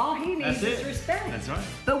 Wow. All he needs That's is it. respect. That's right.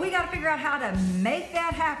 But we got to figure out how to make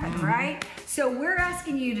that happen, right? So we're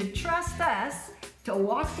asking you to trust us to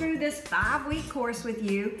walk through this 5-week course with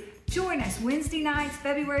you. Join us Wednesday nights,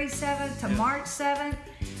 February 7th to March 7th.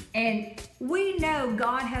 And we know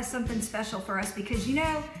God has something special for us because, you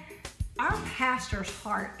know, our pastor's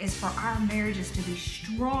heart is for our marriages to be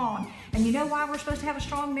strong. And you know why we're supposed to have a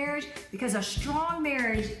strong marriage? Because a strong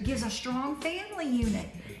marriage gives a strong family unit.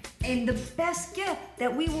 And the best gift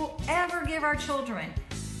that we will ever give our children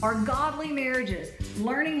are godly marriages,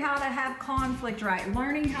 learning how to have conflict right,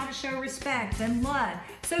 learning how to show respect and love.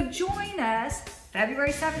 So join us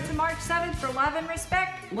February 7th to March 7th for Love and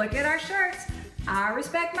Respect. Look at our shirts. I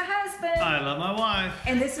respect my husband. I love my wife.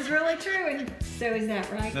 And this is really true, and so is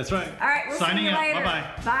that, right? That's right. All right, we'll Signing see you out. later.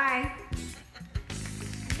 Bye-bye. Bye.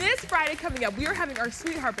 This Friday coming up, we are having our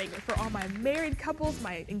sweetheart banquet for all my married couples,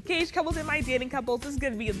 my engaged couples, and my dating couples. This is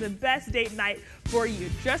going to be the best date night for you.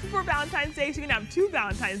 Just before Valentine's Day, so you can have 2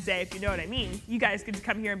 Valentine's Day, if you know what I mean. You guys get to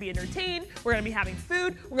come here and be entertained. We're going to be having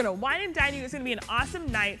food. We're going to wine and dine you. It's going to be an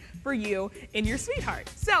awesome night for you and your sweetheart.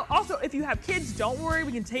 So also, if you have kids, don't worry.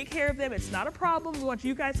 We can take care of them. It's not a problem. We want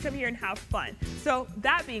you guys to come here and have fun. So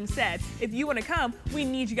that being said, if you want to come, we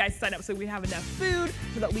need you guys to sign up so we have enough food,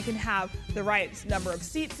 so that we can have the right number of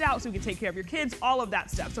seats out, so we can take care of your kids, all of that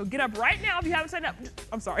stuff. So get up right now if you haven't signed up.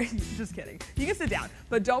 I'm sorry, just kidding. You can sit down.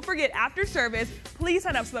 But don't forget, after service, please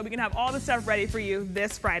sign up so that we can have all the stuff ready for you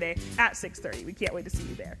this Friday at 6:30. We can't wait to see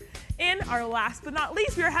you there. And our last but not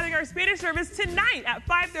least, we are having our Spanish service tonight at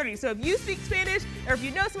 5:30. So if you speak Spanish, or if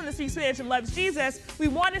you know someone that speaks Spanish and loves Jesus, we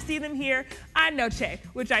want to see them here anoche,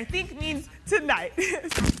 which I think means tonight.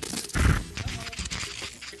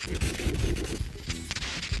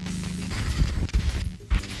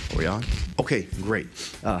 Are we on? Okay, great.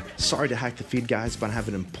 Sorry to hack the feed, guys, but I have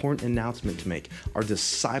an important announcement to make. Our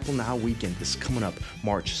Disciple Now weekend is coming up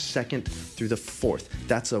March 2nd through the 4th.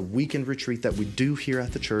 That's a weekend retreat that we do here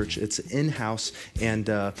at the church. It's in-house, and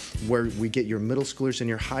where we get your middle schoolers and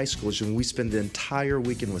your high schoolers, and we spend the entire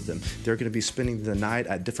weekend with them. They're going to be spending the night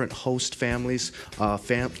at different host families,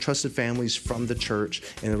 trusted families from the church,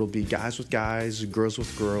 and it'll be guys with guys, girls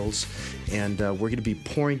with girls, and we're going to be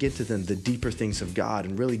pouring into them the deeper things of God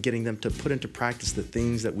and really getting them to put into practice the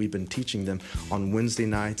things that we've been teaching them on Wednesday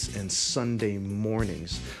nights and Sunday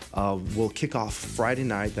mornings. We'll kick off Friday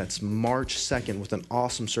night, that's March 2nd, with an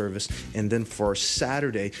awesome service, and then for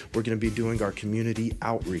Saturday, we're going to be doing our community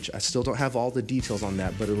outreach. I still don't have all the details on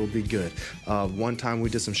that, but it'll be good. One time we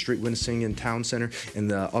did some street witnessing in Town Center, and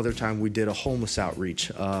the other time we did a homeless outreach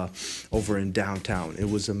over in downtown. It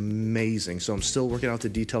was amazing. So I'm still working out the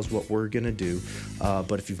details of what we're going to do,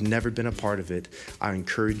 but if you've never been a part of it, I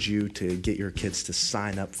encourage you to get your kids to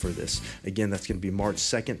sign up for this. Again, that's going to be March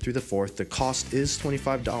 2nd through the 4th. The cost is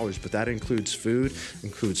 $25, but that includes food,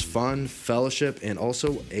 includes fun, fellowship, and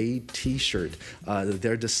also a t-shirt,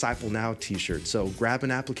 their Disciple Now t-shirt. So grab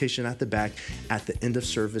an application at the back at the end of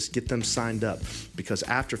service, get them signed up, because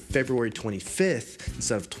after February 25th,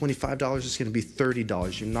 instead of $25, it's going to be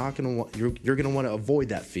 $30. You're going to want to avoid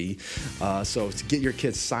that fee. So to get your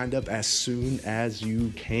kids signed up as soon as you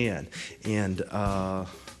can. And I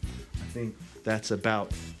think that's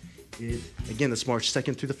about it. Again, that's March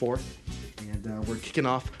 2nd through the 4th, and we're kicking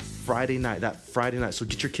off Friday night, so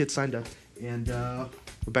get your kids signed up, and we're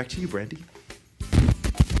back to you, Brandy.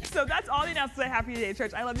 So that's all the announcements I have for you today,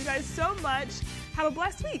 church. I love you guys so much. Have a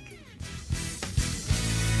blessed week.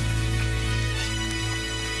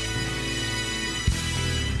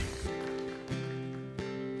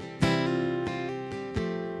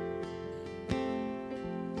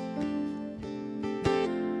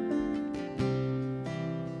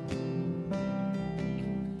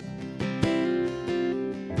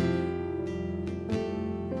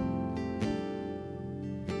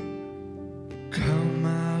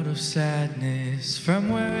 Sadness from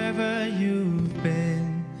wherever you've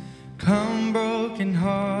been, come broken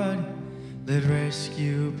hearted, let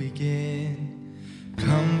rescue begin.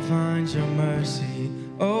 Come find your mercy,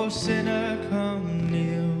 oh sinner, come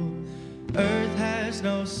kneel. Earth has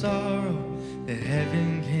no sorrow that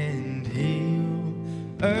heaven can heal.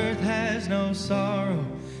 Earth has no sorrow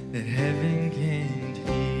that heaven can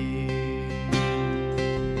heal.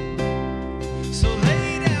 So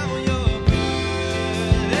lay down your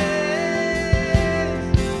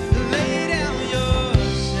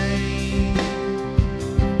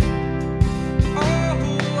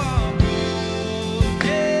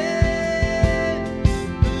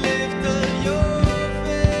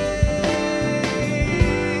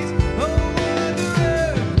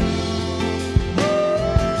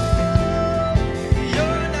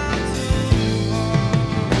you're not too far.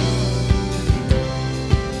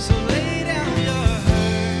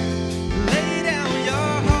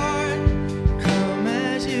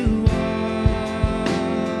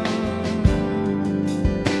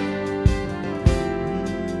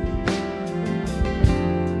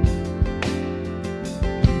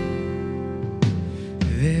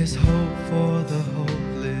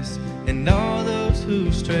 and all those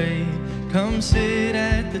who stray. Come sit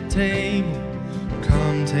at the table,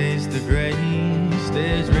 come taste the grace.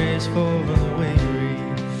 There's rest for the weary,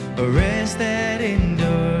 a rest that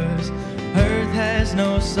endures. Earth has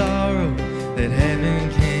no sorrow that heaven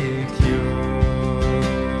can cure.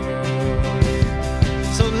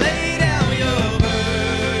 So lay down your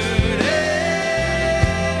burdens,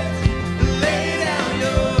 lay down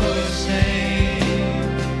your shame.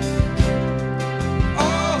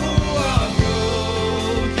 All who are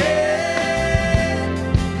broken,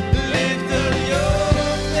 lift up your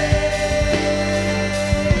face.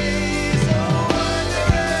 Oh,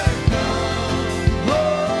 wanderer, come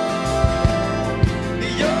home.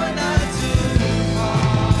 You're not too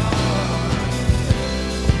far.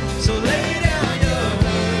 So lay down your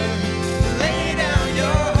burden, lay down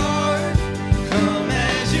your heart. Come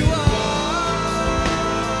as you are,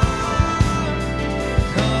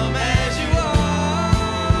 come as you are.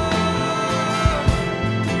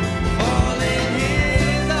 Fall in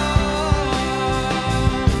His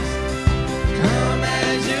arms. Come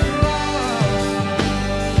as you are.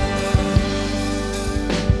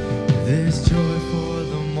 There's joy for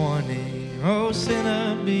the morning. Oh,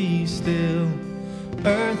 sinner, be still.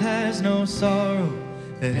 Earth has no sorrow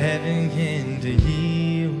that heaven can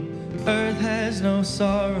heal. Earth has no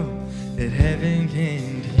sorrow that heaven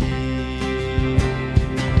can heal.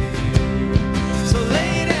 So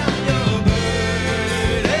lay down your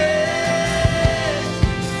burdens,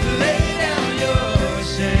 lay down your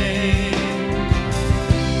shame.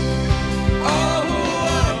 All who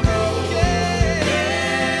are broken,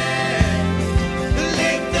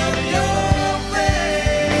 lift up your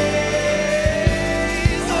face.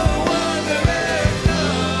 Oh, wanderer,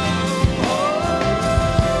 come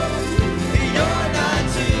home. You're not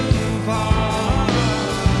too far.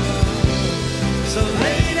 So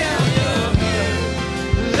lay down your head,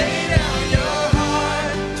 lay down your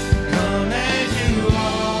heart. Come as you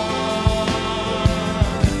are,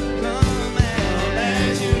 come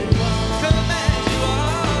as you are, come as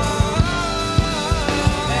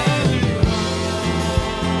you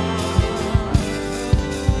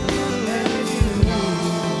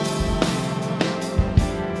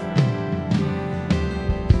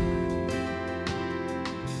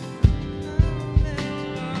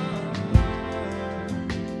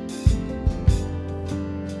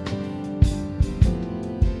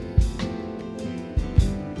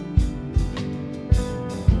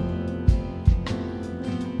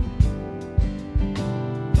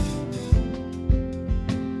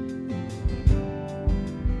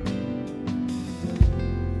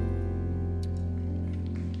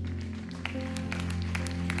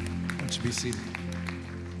Why don't you be seated?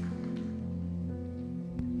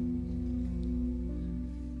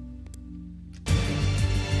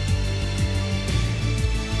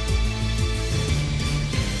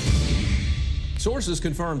 Sources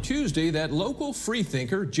confirmed Tuesday that local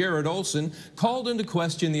freethinker Jared Olson called into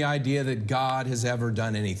question the idea that God has ever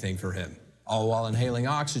done anything for him, all while inhaling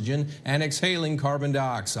oxygen and exhaling carbon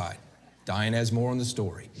dioxide. Diane has more on the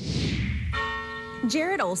story.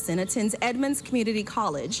 Jared Olson attends Edmonds Community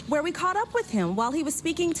College, where we caught up with him while he was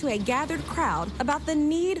speaking to a gathered crowd about the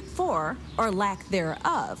need for, or lack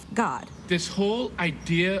thereof, God. This whole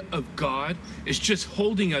idea of God is just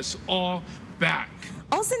holding us all back.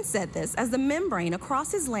 Olson said this as the membrane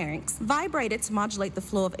across his larynx vibrated to modulate the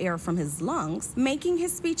flow of air from his lungs, making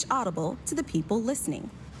his speech audible to the people listening.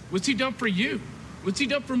 What's He done for you? What's He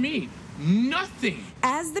done for me? Nothing.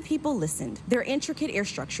 As the people listened, their intricate air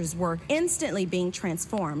structures were instantly being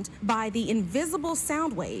transformed by the invisible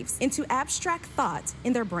sound waves into abstract thought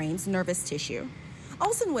in their brain's nervous tissue.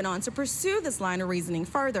 Olson went on to pursue this line of reasoning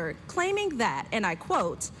further, claiming that, and I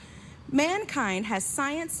quote, "Mankind has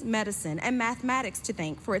science, medicine, and mathematics to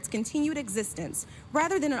thank for its continued existence,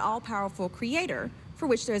 rather than an all-powerful creator for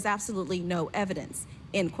which there is absolutely no evidence,"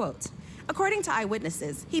 end quote. According to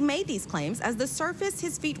eyewitnesses, he made these claims as the surface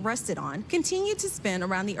his feet rested on continued to spin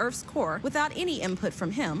around the Earth's core without any input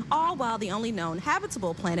from him, all while the only known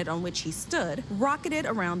habitable planet on which he stood rocketed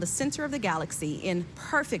around the center of the galaxy in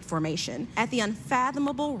perfect formation at the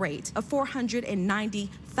unfathomable rate of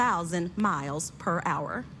 490,000 miles per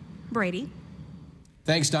hour. Brady?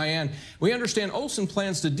 Thanks, Diane. We understand Olson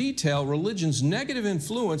plans to detail religion's negative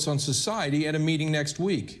influence on society at a meeting next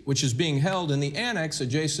week, which is being held in the annex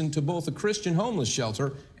adjacent to both a Christian homeless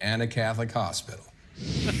shelter and a Catholic hospital.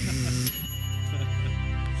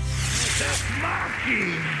 That's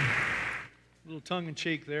mocking. A little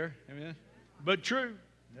tongue-in-cheek there, amen. But true.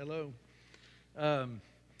 Hello. I'm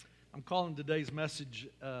calling today's message,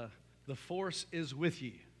 "The Force is with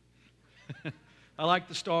you." I like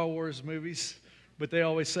the Star Wars movies, but they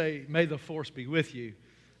always say, may the force be with you.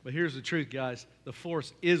 But here's the truth, guys. The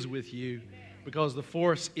force is with you because the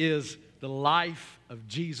force is the life of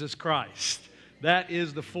Jesus Christ. That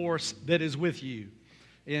is the force that is with you.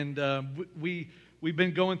 And we've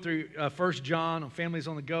been going through 1 John on Families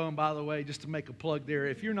on the Go. And by the way, just to make a plug there,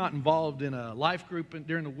 if you're not involved in a life group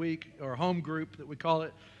during the week or a home group that we call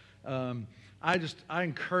it, I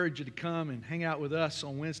encourage you to come and hang out with us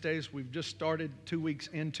on Wednesdays. We've just started 2 weeks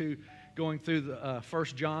into going through the 1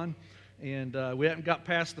 John. And we haven't got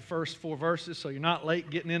past the first 4 verses, so you're not late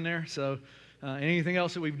getting in there. So anything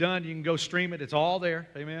else that we've done, you can go stream it. It's all there.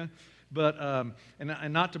 Amen. But,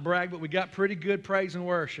 and not to brag, but we got pretty good praise and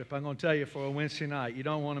worship, I'm going to tell you, for a Wednesday night. You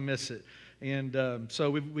don't want to miss it. And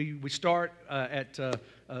so we start at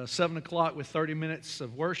 7 o'clock with 30 minutes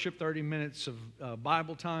of worship, 30 minutes of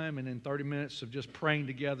Bible time, and then 30 minutes of just praying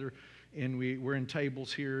together. And we're in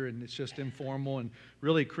tables here, and it's just informal, and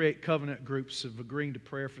really create covenant groups of agreeing to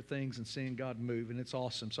prayer for things and seeing God move, and it's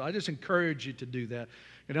awesome. So I just encourage you to do that.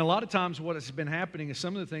 And a lot of times what has been happening is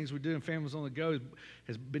some of the things we do in Families on the Go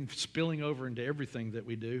has been spilling over into everything that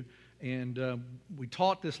we do. And we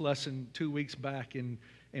taught this lesson 2 weeks back, and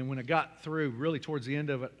when I got through, really towards the end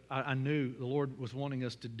of it, I knew the Lord was wanting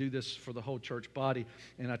us to do this for the whole church body.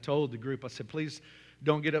 And I told the group, I said, please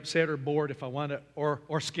don't get upset or bored if I wind up,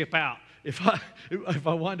 or skip out. If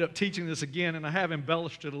I wind up teaching this again, and I have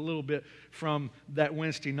embellished it a little bit from that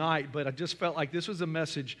Wednesday night, but I just felt like this was a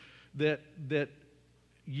message that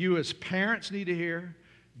you as parents need to hear,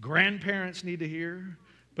 grandparents need to hear,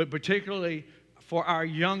 but particularly for our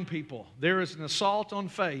young people. There is an assault on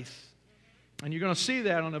faith, and you're going to see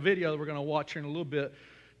that on a video that we're going to watch here in a little bit,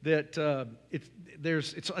 that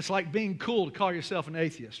it's like being cool to call yourself an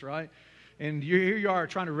atheist, right? And here you are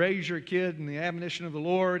trying to raise your kid in the admonition of the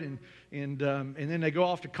Lord, and then they go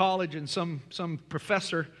off to college, and some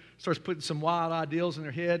professor starts putting some wild ideals in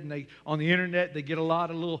their head, and on the internet they get a lot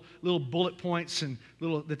of little bullet points and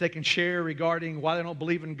that they can share regarding why they don't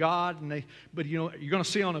believe in God. But you're going to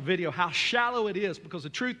see on a video how shallow it is, because the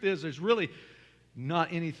truth is there's really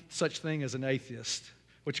not any such thing as an atheist.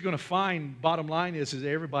 What you're going to find, bottom line is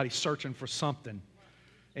everybody's searching for something.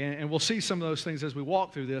 And we'll see some of those things as we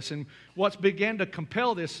walk through this. And what's began to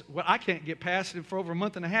compel this, what I can't get past it for over a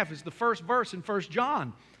month and a half, is the first verse in 1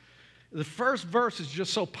 John. The first verse is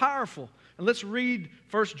just so powerful. And let's read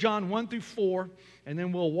 1 John 1 through 4, and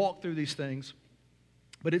then we'll walk through these things.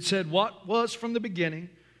 But it said, what was from the beginning,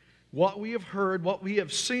 what we have heard, what we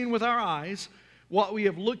have seen with our eyes, what we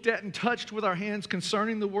have looked at and touched with our hands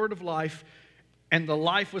concerning the word of life, and the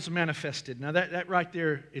life was manifested. Now that right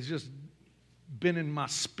there is just been in my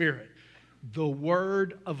spirit. The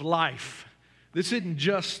word of life. This isn't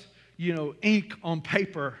just, ink on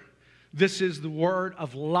paper. This is the word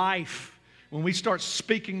of life. When we start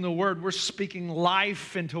speaking the word, we're speaking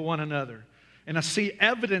life into one another. And I see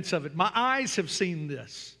evidence of it. My eyes have seen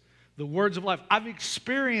this. The words of life. I've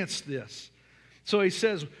experienced this. So he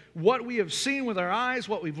says, what we have seen with our eyes,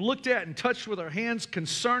 what we've looked at and touched with our hands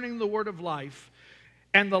concerning the word of life,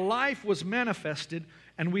 and the life was manifested,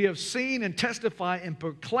 and we have seen and testify and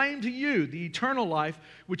proclaim to you the eternal life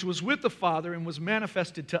which was with the Father and was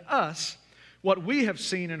manifested to us. What we have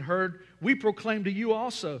seen and heard, we proclaim to you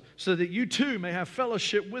also, so that you too may have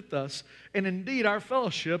fellowship with us. And indeed, our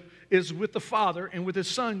fellowship is with the Father and with His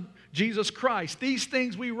Son, Jesus Christ. These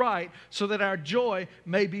things we write so that our joy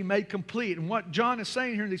may be made complete. And what John is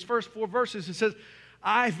saying here in these first 4 verses, it says,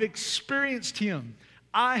 I've experienced Him.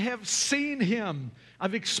 I have seen Him.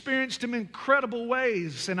 I've experienced Him in incredible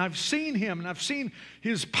ways, and I've seen Him, and I've seen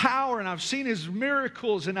His power, and I've seen His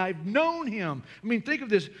miracles, and I've known Him. I mean, think of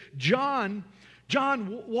this. John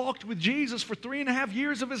walked with Jesus for 3.5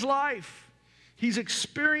 years of his life. He's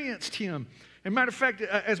experienced Him. As a matter of fact,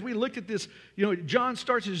 as we looked at this, John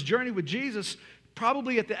starts his journey with Jesus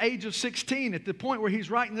probably at the age of 16. At the point where he's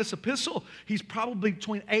writing this epistle, he's probably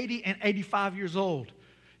between 80 and 85 years old.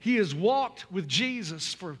 He has walked with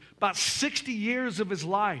Jesus for about 60 years of his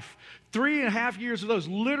life. 3.5 years of those,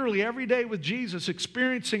 literally every day with Jesus,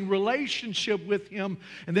 experiencing relationship with Him.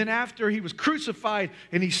 And then after He was crucified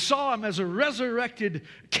and he saw Him as a resurrected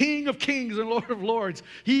King of Kings and Lord of Lords.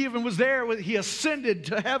 He even was there when He ascended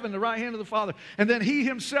to heaven, the right hand of the Father. And then He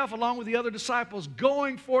Himself, along with the other disciples,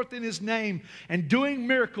 going forth in His name and doing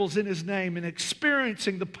miracles in His name and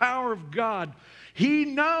experiencing the power of God. He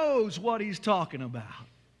knows what He's talking about.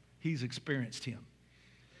 He's experienced Him.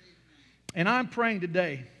 And I'm praying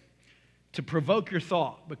today to provoke your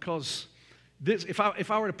thought, because this, if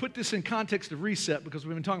I were to put this in context of reset, because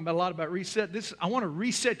we've been talking a lot about reset, I want to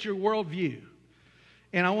reset your worldview.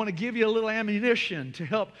 And I want to give you a little ammunition to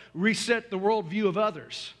help reset the worldview of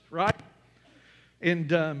others, right?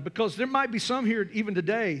 And because there might be some here even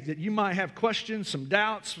today that you might have questions, some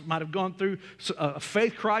doubts, might have gone through a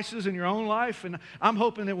faith crisis in your own life. And I'm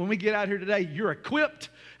hoping that when we get out here today, you're equipped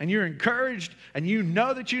and you're encouraged and you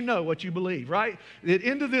know that you know what you believe, right? That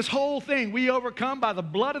into this whole thing, we overcome by the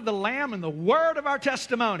blood of the Lamb and the word of our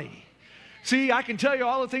testimony. See, I can tell you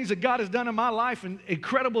all the things that God has done in my life and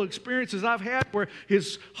incredible experiences I've had where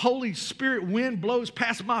His Holy Spirit wind blows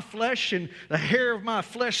past my flesh and the hair of my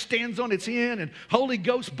flesh stands on its end and Holy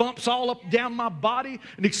Ghost bumps all up down my body,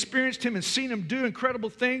 and experienced Him and seen Him do incredible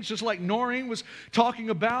things just like Noreen was talking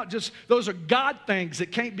about. Just those are God things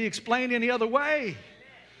that can't be explained any other way.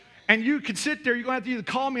 And you can sit there, you're going to have to either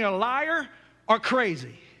call me a liar or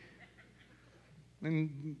crazy.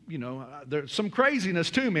 And, you know, there's some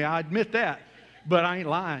craziness to me, I admit that. But I ain't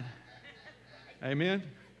lying. Amen?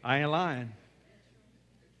 I ain't lying.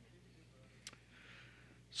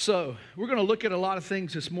 So, we're going to look at a lot of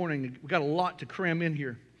things this morning. We've got a lot to cram in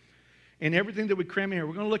here. And everything that we cram in here,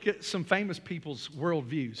 we're going to look at some famous people's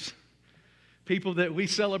worldviews. People that we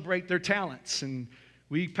celebrate their talents, and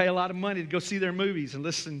we pay a lot of money to go see their movies and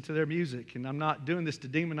listen to their music. And I'm not doing this to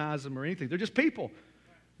demonize them or anything. They're just people.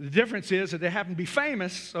 The difference is that they happen to be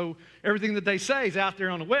famous, so everything that they say is out there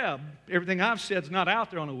on the web. Everything I've said is not out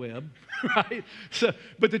there on the web, right? So,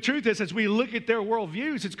 but the truth is, as we look at their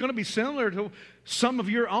worldviews, it's going to be similar to some of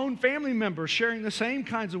your own family members sharing the same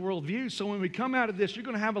kinds of worldviews. So when we come out of this, you're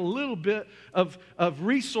going to have a little bit of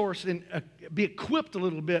resource and be equipped a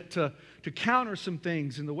little bit to counter some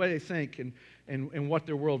things in the way they think and what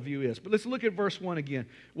their worldview is. But let's look at verse 1 again.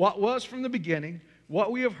 What was from the beginning,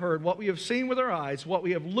 what we have heard, what we have seen with our eyes, what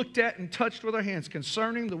we have looked at and touched with our hands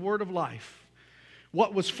concerning the word of life.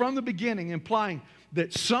 What was from the beginning, implying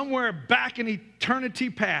that somewhere back in eternity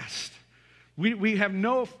past, we have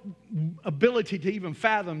no ability to even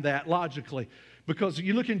fathom that logically. Because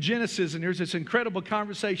you look in Genesis and there's this incredible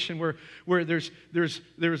conversation where there's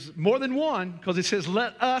more than one, because it says,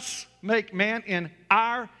 let us make man in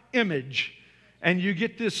our image. And you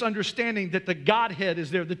get this understanding that the Godhead is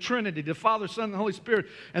there, the Trinity, the Father, Son, and the Holy Spirit.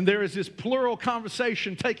 And there is this plural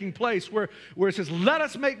conversation taking place where it says, let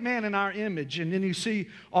us make man in our image. And then you see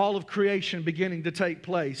all of creation beginning to take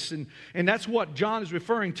place. And that's what John is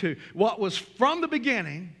referring to. What was from the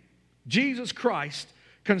beginning, Jesus Christ,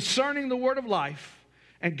 concerning the word of life.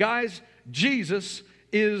 And guys, Jesus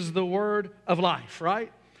is the word of life,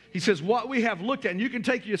 right? He says, what we have looked at, and you can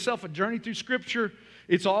take yourself a journey through Scripture.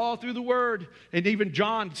 It's all through the Word. And even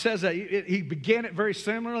John says that he began it very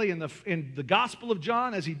similarly in the Gospel of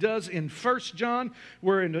John as he does in 1 John,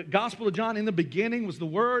 where in the Gospel of John, in the beginning was the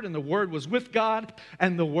Word, and the Word was with God,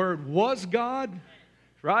 and the Word was God,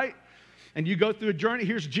 right? And you go through a journey.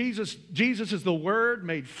 Here's Jesus. Jesus is the Word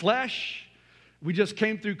made flesh. We just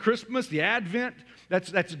came through Christmas, the Advent.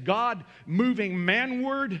 That's God moving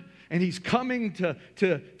manward, and He's coming to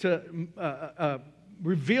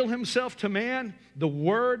reveal Himself to man, the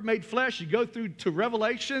Word made flesh. You go through to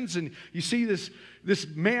Revelations and you see this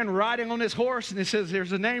man riding on this horse, and it says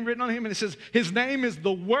there's a name written on him, and it says his name is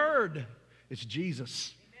the Word. It's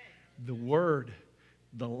Jesus. Amen. The Word,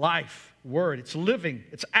 the life Word. It's living,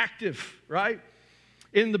 it's active, right?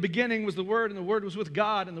 In the beginning was the Word, and the Word was with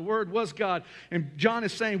God, and the Word was God. And John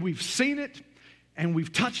is saying we've seen it, and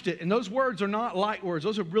we've touched it. And those words are not light words.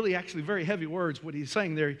 Those are really actually very heavy words, what he's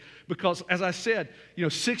saying there. Because, as I said,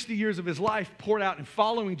 60 years of his life poured out in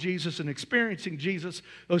following Jesus and experiencing Jesus.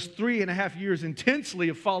 Those 3.5 years intensely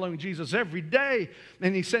of following Jesus every day.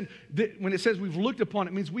 And he said, when it says we've looked upon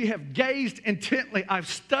it, means we have gazed intently. I've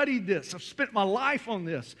studied this. I've spent my life on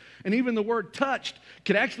this. And even the word touched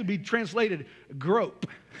could actually be translated grope.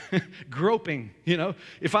 Groping,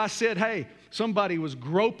 If I said, hey, somebody was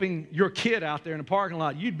groping your kid out there in the parking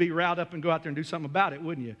lot, you'd be riled up and go out there and do something about it,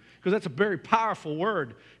 wouldn't you? Because that's a very powerful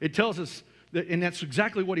word. It tells us that, and that's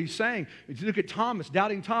exactly what he's saying. If you look at Thomas,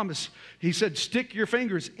 doubting Thomas, he said, stick your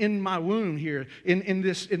fingers in my wound here, in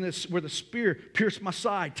this where the spear pierced my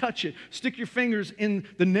side. Touch it. Stick your fingers in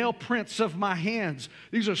the nail prints of my hands.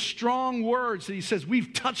 These are strong words that he says,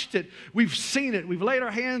 we've touched it, we've seen it, we've laid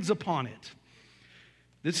our hands upon it.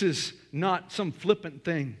 This is not some flippant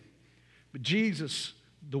thing. But Jesus,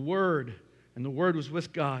 the Word, and the Word was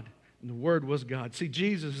with God, and the Word was God. See,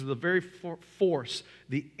 Jesus is the very force,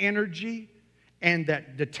 the energy, and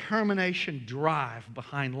that determination drive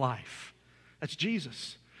behind life. That's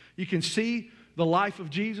Jesus. You can see the life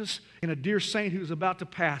of Jesus in a dear saint who's about to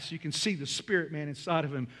pass. You can see the spirit man inside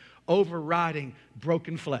of him overriding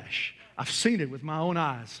broken flesh. I've seen it with my own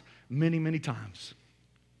eyes many, many times.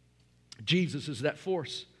 Jesus is that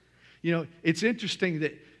force. It's interesting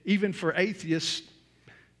that even for atheists,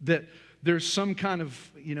 that there's some kind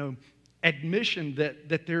of, admission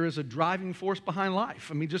that there is a driving force behind life.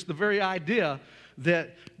 I mean, just the very idea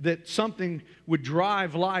that something would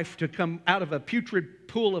drive life to come out of a putrid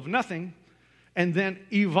pool of nothing and then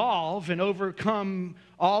evolve and overcome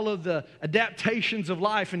all of the adaptations of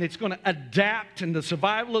life, and it's going to adapt, and the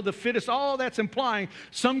survival of the fittest, all that's implying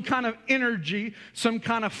some kind of energy, some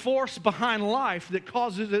kind of force behind life that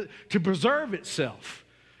causes it to preserve itself.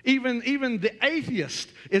 Even the atheist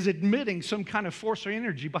is admitting some kind of force or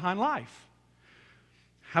energy behind life.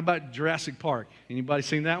 How about Jurassic Park? Anybody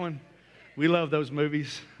seen that one? We love those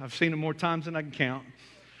movies. I've seen them more times than I can count.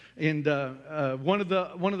 And one of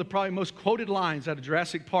the probably most quoted lines out of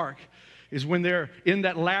Jurassic Park is when they're in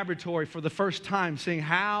that laboratory for the first time, seeing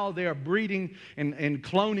how they are breeding and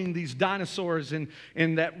cloning these dinosaurs. And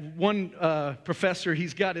that one professor,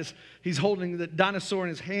 he's holding the dinosaur in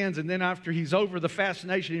his hands, and then after he's over the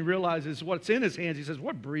fascination, he realizes what's in his hands. He says,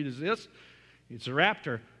 "What breed is this?" "It's a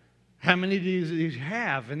raptor." "How many do you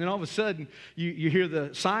have?" And then all of a sudden, you hear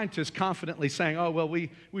the scientists confidently saying, "Oh, well,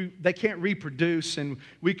 they can't reproduce, and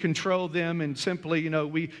we control them, and simply,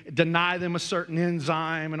 we deny them a certain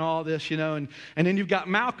enzyme and all this, And then you've got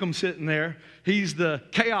Malcolm sitting there. He's the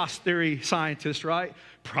chaos theory scientist, right?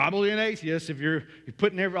 Probably an atheist if you're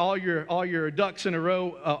putting all your ducks in a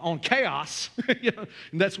row on chaos, and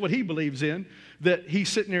that's what he believes in. That he's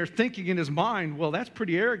sitting there thinking in his mind, well, that's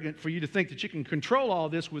pretty arrogant for you to think that you can control all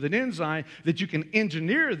this with an enzyme, that you can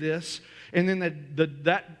engineer this. And then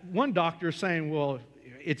that one doctor is saying, well,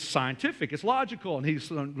 it's scientific, it's logical. And he's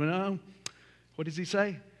saying, no, what does he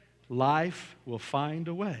say? Life will find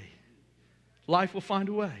a way. Life will find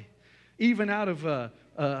a way. Even out of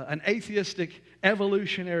an atheistic,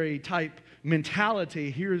 evolutionary type mentality,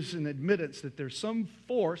 here's an admittance that there's some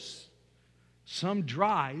force, some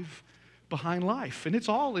drive behind life. And it's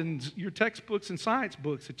all in your textbooks and science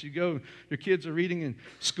books that your kids are reading in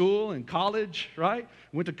school and college, right?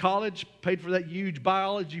 Went to college, paid for that huge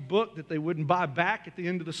biology book that they wouldn't buy back at the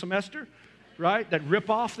end of the semester, right? That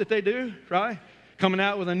rip-off that they do, right? Coming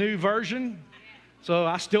out with a new version. So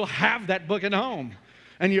I still have that book at home.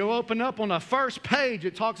 And you open up on the first page,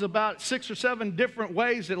 it talks about 6 or 7 different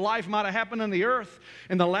ways that life might have happened on the earth.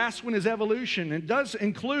 And the last one is evolution. It does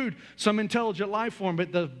include some intelligent life form,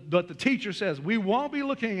 but the teacher says we won't be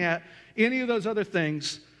looking at any of those other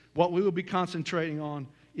things. What we will be concentrating on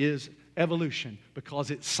is evolution,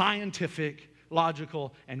 because it's scientific,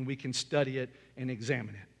 logical, and we can study it and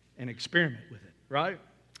examine it and experiment with it, right?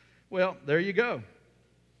 Well, there you go.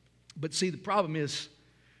 But see, the problem is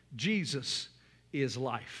Jesus is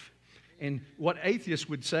life. And what atheists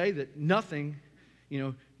would say, that nothing,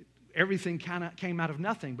 everything kind of came out of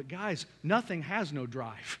nothing. But guys, nothing has no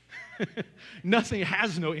drive. Nothing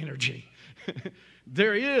has no energy.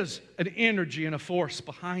 There is an energy and a force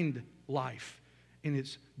behind life, and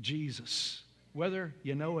it's Jesus, whether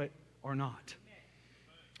you know it or not.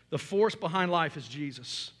 The force behind life is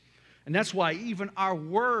Jesus. And that's why even our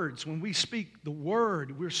words, when we speak the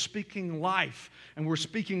word, we're speaking life. And we're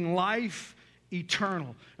speaking life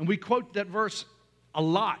eternal. And we quote that verse a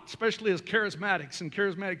lot, especially as charismatics and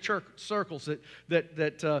charismatic circles, that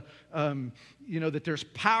there's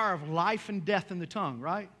power of life and death in the tongue,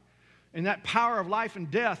 right? And that power of life and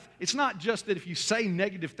death, it's not just that if you say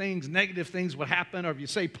negative things will happen, or if you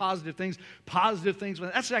say positive things will.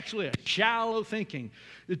 That's actually a shallow thinking.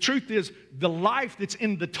 The truth is, the life that's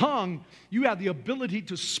in the tongue, you have the ability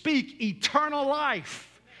to speak eternal life.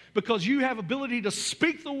 Because you have ability to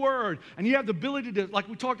speak the word, and you have the ability to, like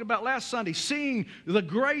we talked about last Sunday, seeing the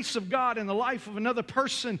grace of God in the life of another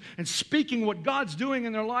person and speaking what God's doing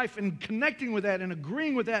in their life and connecting with that and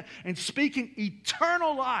agreeing with that and speaking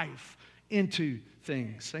eternal life into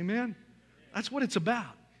things. Amen? That's what it's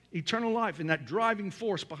about. Eternal life, and that driving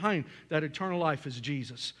force behind that eternal life is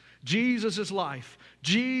Jesus. Jesus is life.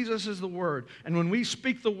 Jesus is the Word. And when we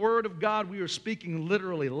speak the Word of God, we are speaking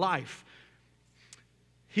literally life.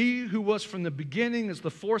 He who was from the beginning is the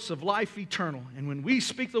force of life eternal. And when we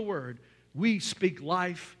speak the word, we speak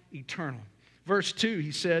life eternal. Verse 2,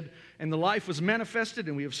 he said, and the life was manifested,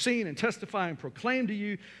 and we have seen and testified and proclaimed to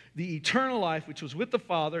you the eternal life which was with the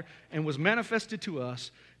Father and was manifested to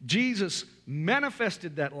us. Jesus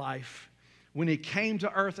manifested that life when he came to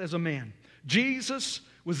earth as a man. Jesus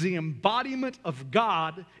was the embodiment of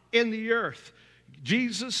God in the earth.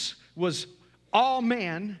 Jesus was all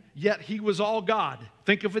man, yet he was all God.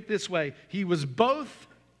 Think of it this way. He was both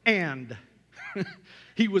and.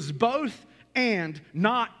 He was both and,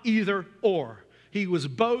 not either or. He was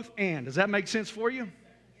both and. Does that make sense for you?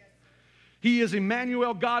 He is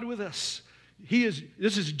Emmanuel, God with us.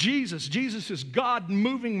 This is Jesus. Jesus is God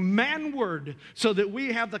moving manward so that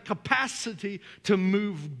we have the capacity to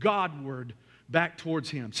move Godward back towards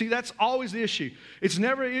Him. See, that's always the issue. It's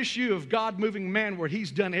never an issue of God moving manward. He's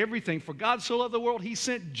done everything. For God so loved the world, He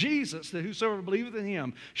sent Jesus, that whosoever believeth in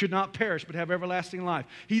Him should not perish but have everlasting life.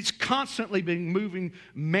 He's constantly been moving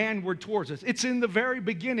manward towards us. It's in the very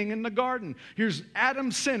beginning in the garden. Here's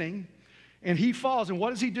Adam sinning, and he falls. And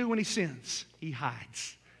what does he do when he sins? He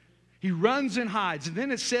hides. He runs and hides. And then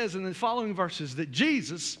it says in the following verses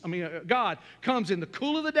that God comes in the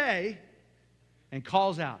cool of the day and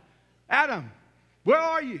calls out, Adam, where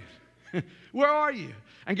are you? Where are you?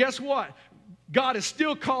 And guess what? God is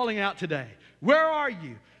still calling out today. Where are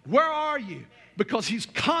you? Where are you? Because He's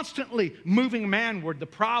constantly moving manward. The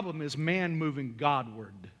problem is man moving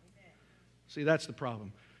Godward. See, that's the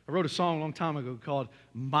problem. I wrote a song a long time ago called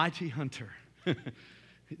Mighty Hunter.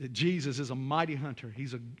 Jesus is a mighty hunter.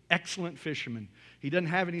 He's an excellent fisherman. He doesn't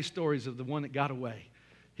have any stories of the one that got away.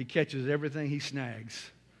 He catches everything he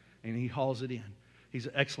snags, and he hauls it in. He's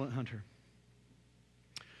an excellent hunter.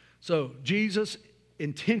 So Jesus'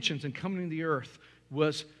 intentions in coming to the earth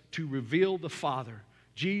was to reveal the Father.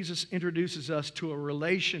 Jesus introduces us to a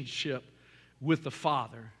relationship with the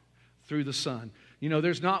Father through the Son. You know,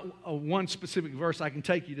 there's not one specific verse I can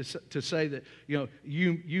take you to say that,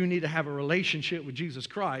 you need to have a relationship with Jesus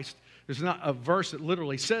Christ. There's not a verse that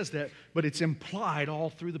literally says that, but it's implied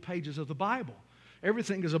all through the pages of the Bible.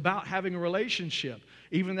 Everything is about having a relationship.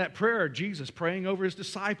 Even that prayer, Jesus praying over His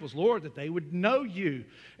disciples, Lord, that they would know You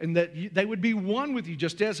and that they would be one with You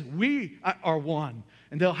just as we are one.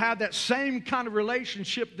 And they'll have that same kind of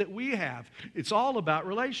relationship that we have. It's all about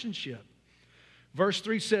relationship. Verse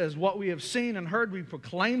 3 says, what we have seen and heard we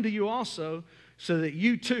proclaim to you also, so that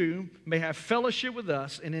you too may have fellowship with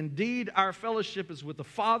us. And indeed, our fellowship is with the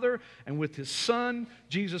Father and with His Son,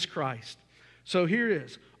 Jesus Christ. So here it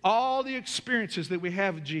is. All the experiences that we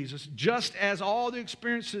have with Jesus, just as all the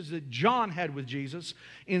experiences that John had with Jesus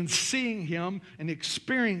in seeing Him and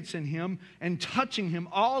experiencing Him and touching Him,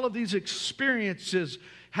 all of these experiences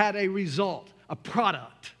had a result, a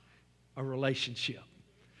product, a relationship.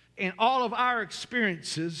 And all of our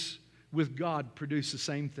experiences with God produce the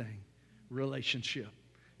same thing, relationship.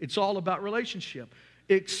 It's all about relationship.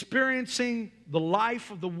 Experiencing the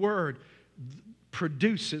life of the Word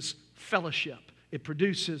produces fellowship. It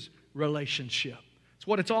produces relationship. It's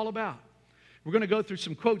what it's all about. We're going to go through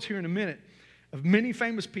some quotes here in a minute of many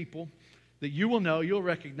famous people that you will know, you'll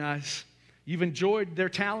recognize. You've enjoyed their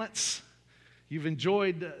talents. You've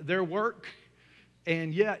enjoyed their work.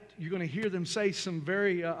 And yet, you're going to hear them say some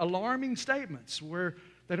very alarming statements where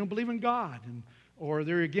they don't believe in God or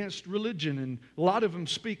they're against religion. And a lot of them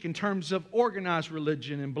speak in terms of organized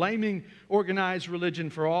religion and blaming organized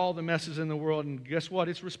religion for all the messes in the world. And guess what?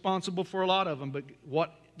 It's responsible for a lot of them. But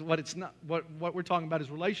what we're talking about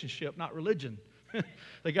is relationship, not religion.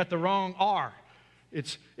 They got the wrong R.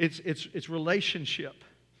 It's relationship.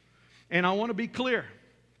 And I want to be clear.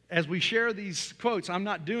 As we share these quotes, I'm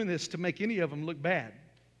not doing this to make any of them look bad.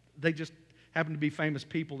 They just happen to be famous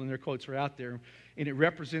people and their quotes are out there. And it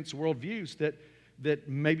represents worldviews that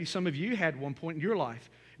maybe some of you had at one point in your life.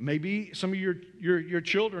 Maybe some of your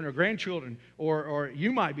children or grandchildren or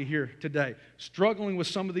you might be here today struggling with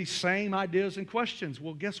some of these same ideas and questions.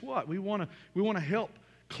 Well, guess what? We want to help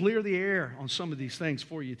clear the air on some of these things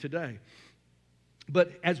for you today.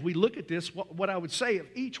 But as we look at this, what I would say of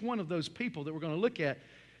each one of those people that we're going to look at,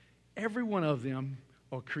 every one of them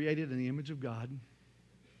are created in the image of God.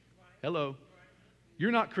 Hello.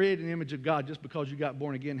 You're not created in the image of God just because you got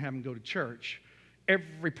born again and haven't go to church.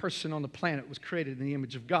 Every person on the planet was created in the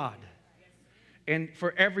image of God. And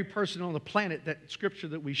for every person on the planet, that scripture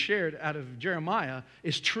that we shared out of Jeremiah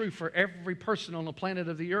is true for every person on the planet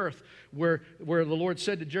of the earth, where the Lord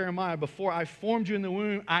said to Jeremiah, before I formed you in the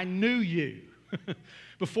womb, I knew you.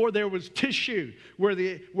 Before there was tissue, where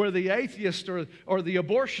the atheist or the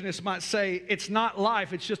abortionist might say, it's not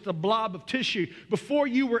life, it's just a blob of tissue. Before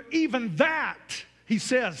you were even that, He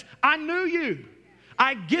says, I knew you.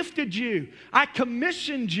 I gifted you. I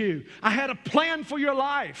commissioned you. I had a plan for your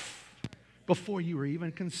life before you were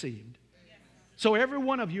even conceived. So every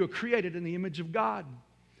one of you are created in the image of God.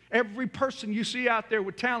 Every person you see out there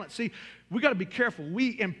with talent, see, we got to be careful.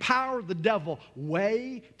 We empower the devil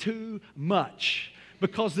way too much.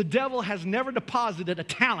 Because the devil has never deposited a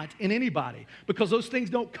talent in anybody. Because those things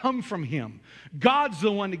don't come from him. God's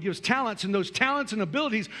the one that gives talents. And those talents and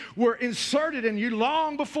abilities were inserted in you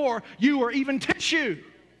long before you were even tissue.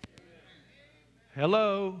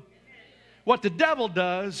 Hello? What the devil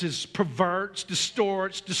does is perverts,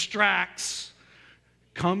 distorts, distracts,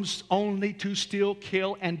 comes only to steal,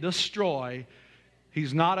 kill, and destroy.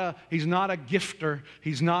 He's not a gifter.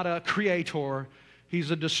 He's not a creator.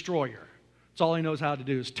 He's a destroyer. That's all he knows how to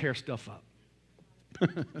do is tear stuff up.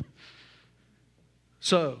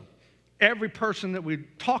 So, every person that we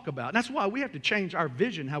talk about, and that's why we have to change our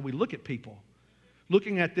vision, how we look at people.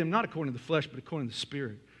 Looking at them not according to the flesh, but according to the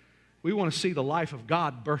Spirit. We want to see the life of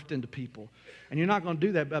God birthed into people. And you're not going to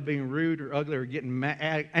do that by being rude or ugly or getting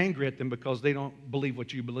angry at them because they don't believe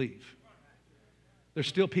what you believe. They're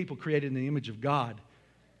still people created in the image of God.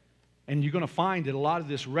 And you're going to find that a lot of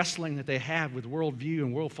this wrestling that they have with worldview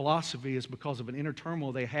and world philosophy is because of an inner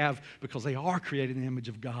turmoil they have because they are created in the image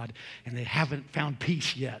of God and they haven't found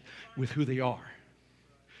peace yet with who they are.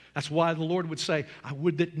 That's why the Lord would say, I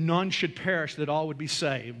would that none should perish, that all would be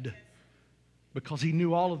saved. Because he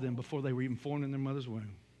knew all of them before they were even formed in their mother's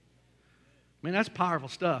womb. Man, that's powerful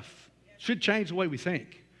stuff. Should change the way we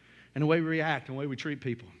think and the way we react and the way we treat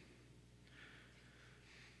people.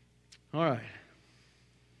 All right.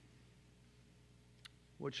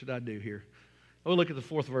 What should I do here? We'll look at the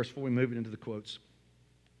 4th verse before we move it into the quotes.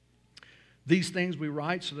 These things we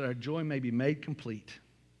write so that our joy may be made complete.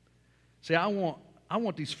 See, I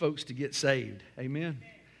want these folks to get saved. Amen.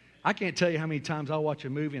 I can't tell you how many times I watch a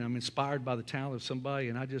movie and I'm inspired by the talent of somebody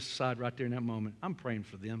and I just decide right there in that moment, I'm praying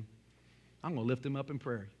for them. I'm going to lift them up in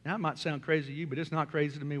prayer. Now, it might sound crazy to you, but it's not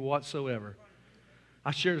crazy to me whatsoever.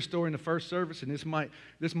 I shared a story in the first service, and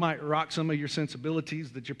this might rock some of your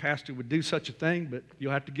sensibilities that your pastor would do such a thing, but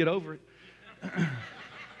you'll have to get over it.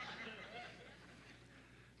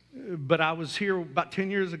 But I was here about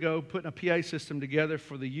 10 years ago putting a PA system together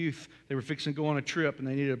for the youth. They were fixing to go on a trip, and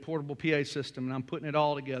they needed a portable PA system, and I'm putting it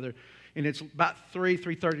all together. And it's about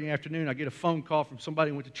 3:30 in the afternoon. I get a phone call from somebody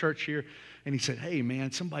who went to church here, and he said, hey,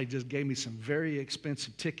 man, somebody just gave me some very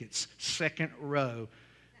expensive tickets, 2nd row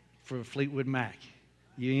for Fleetwood Mac.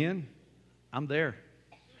 You in? I'm there.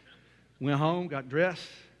 Went home, got dressed.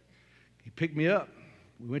 He picked me up.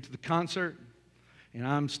 We went to the concert, and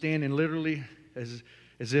I'm standing literally as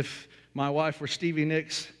if my wife were Stevie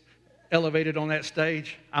Nicks, elevated on that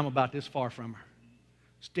stage. I'm about this far from her,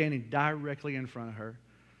 standing directly in front of her.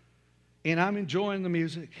 And I'm enjoying the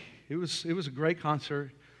music. It was a great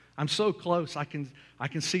concert. I'm so close. I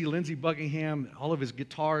can see Lindsey Buckingham. All of his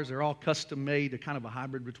guitars are all custom made. They're kind of a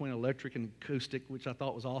hybrid between electric and acoustic, which I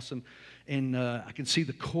thought was awesome. And I can see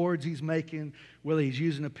the chords he's making, whether he's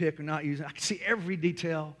using a pick or not using it. I can see every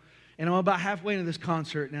detail. And I'm about halfway into this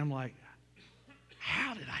concert, and I'm like,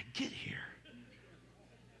 how did I get here?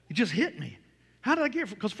 It just hit me. How did I get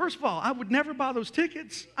here? Because first of all, I would never buy those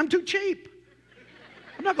tickets. I'm too cheap.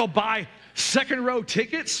 I'm not going to buy 2nd row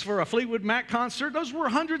tickets for a Fleetwood Mac concert. Those were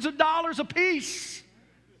hundreds of dollars a piece,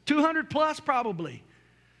 200 plus probably.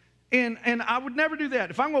 And I would never do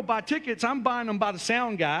that. If I'm going to buy tickets, I'm buying them by the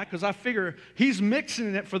sound guy because I figure he's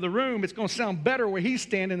mixing it for the room. It's going to sound better where he's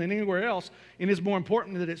standing than anywhere else. And it's more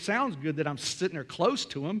important that it sounds good that I'm sitting there close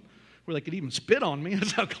to him where they could even spit on me.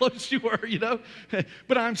 That's how close you were, you know.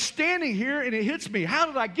 But I'm standing here and it hits me. How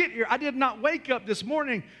did I get here? I did not wake up this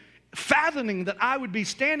morning fathoming that I would be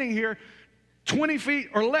standing here 20 feet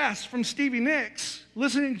or less from Stevie Nicks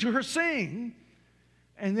listening to her sing.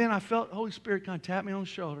 And then I felt the Holy Spirit kind of tap me on the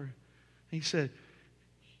shoulder. And he said,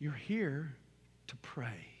 you're here to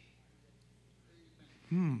pray.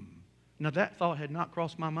 Now that thought had not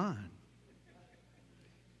crossed my mind.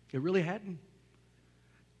 It really hadn't.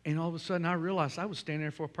 And all of a sudden I realized I was standing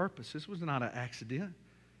there for a purpose. This was not an accident.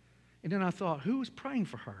 And then I thought, who is praying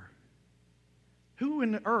for her? Who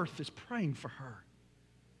in the earth is praying for her?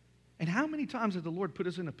 And how many times has the Lord put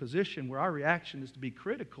us in a position where our reaction is to be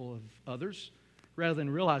critical of others rather than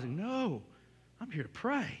realizing, no, I'm here to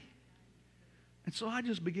pray. And so I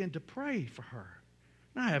just began to pray for her.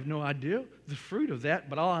 And I have no idea the fruit of that,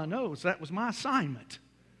 but all I know is that was my assignment.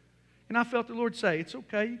 And I felt the Lord say, it's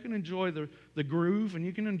okay, you can enjoy the groove and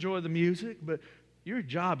you can enjoy the music, but your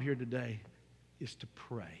job here today is to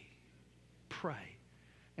pray. Pray.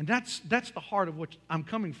 And that's the heart of what I'm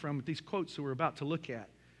coming from with these quotes that we're about to look at,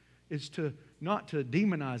 is to not to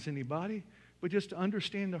demonize anybody, but just to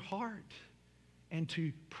understand their heart and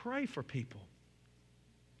to pray for people.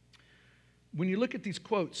 When you look at these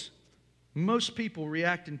quotes, most people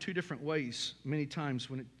react in 2 different ways many times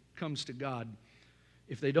when it comes to God.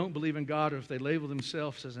 If they don't believe in God or if they label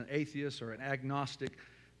themselves as an atheist or an agnostic,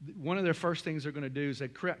 one of their first things they're going to do is they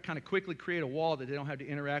kind of quickly create a wall that they don't have to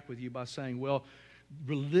interact with you by saying, well,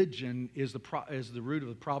 religion is the root of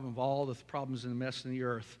the problem of all the problems and the mess in the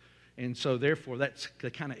earth. And so therefore they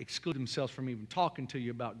kind of exclude themselves from even talking to you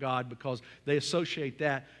about God because they associate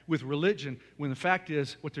that with religion when the fact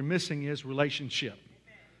is what they're missing is relationship.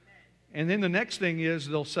 And then the next thing is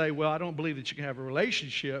they'll say, well, I don't believe that you can have a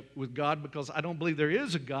relationship with God because I don't believe there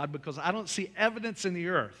is a God because I don't see evidence in the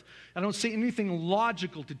earth. I don't see anything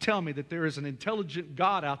logical to tell me that there is an intelligent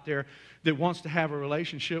God out there that wants to have a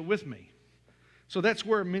relationship with me. So that's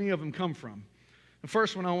where many of them come from. The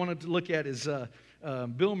first one I wanted to look at is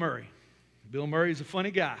Bill Murray. Bill Murray is a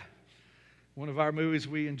funny guy. One of our movies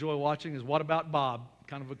we enjoy watching is What About Bob?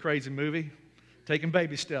 Kind of a crazy movie. Taking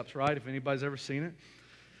baby steps, right? If anybody's ever seen it.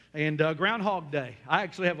 And Groundhog Day. I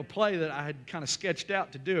actually have a play that I had kind of sketched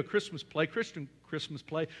out to do, a Christmas play, Christian Christmas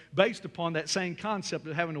play, based upon that same concept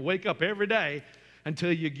of having to wake up every day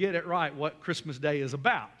until you get it right what Christmas Day is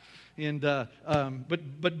about. And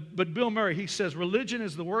but Bill Murray, he says, religion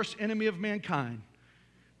is the worst enemy of mankind.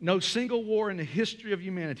 No single war in the history of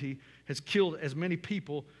humanity has killed as many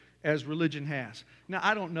people as religion has. Now,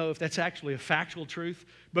 I don't know if that's actually a factual truth,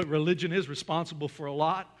 but religion is responsible for a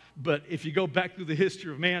lot. But if you go back through the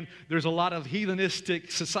history of man, there's a lot of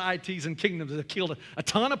heathenistic societies and kingdoms that have killed a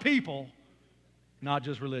ton of people, not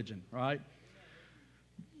just religion, right?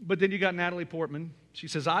 But then you got Natalie Portman. She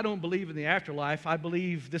says, I don't believe in the afterlife. I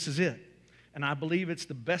believe this is it. And I believe it's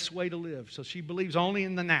the best way to live. So she believes only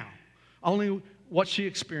in the now, only what she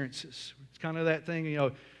experiences. It's kind of that thing,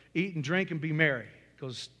 eat and drink and be merry,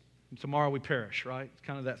 because tomorrow we perish, right? It's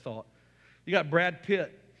kind of that thought. You got Brad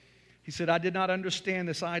Pitt. He said, I did not understand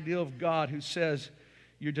this idea of God who says,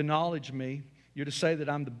 you're to acknowledge me, you're to say that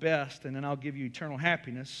I'm the best, and then I'll give you eternal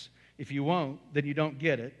happiness. If you won't, then you don't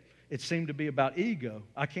get it. It seemed to be about ego.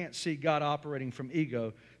 I can't see God operating from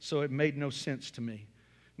ego, so it made no sense to me.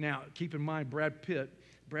 Now, keep in mind, Brad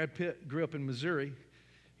Pitt grew up in Missouri,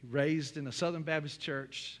 raised in a Southern Baptist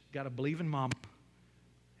church, got a believing mama.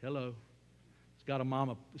 Hello. He's got a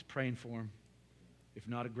mama who's praying for him, if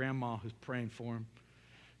not a grandma who's praying for him.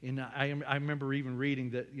 And I remember even reading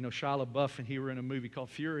that, Shia LaBeouf and he were in a movie called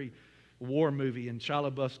Fury, a war movie, and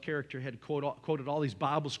Shia LaBeouf's character had quoted all these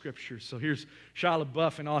Bible scriptures. So here's Shia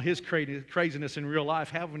LaBeouf and all his craziness in real life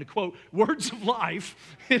having to quote words of life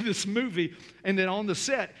in this movie. And then on the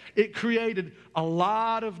set, it created a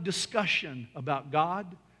lot of discussion about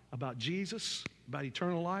God, about Jesus, about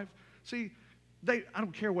eternal life. See, I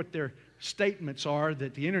don't care what their statements are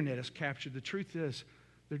that the internet has captured. The truth is,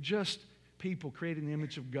 they're just people created in the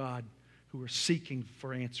image of God who are seeking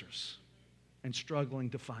for answers and struggling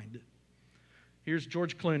to find it. Here's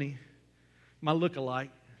George Clooney, my look-alike.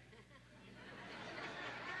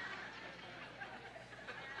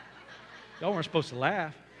 Y'all weren't supposed to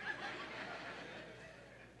laugh.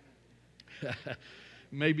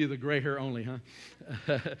 Maybe the gray hair only,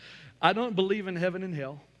 huh? I don't believe in heaven and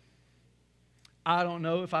hell. I don't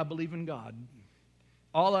know if I believe in God.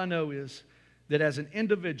 All I know is that as an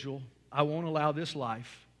individual, I won't allow this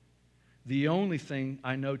life, the only thing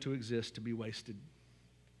I know to exist, to be wasted.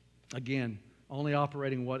 Again, only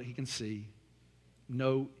operating what he can see.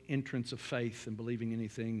 No entrance of faith and believing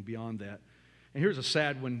anything beyond that. And here's a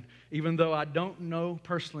sad one. Even though I don't know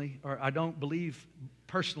personally, or I don't believe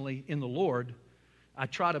personally in the Lord, I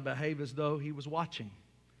try to behave as though he was watching.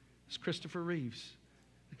 It's Christopher Reeves.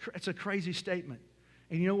 It's a crazy statement.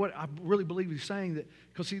 And you know what? I really believe he's saying that,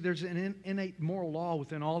 because see, there's an innate moral law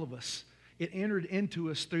within all of us. It entered into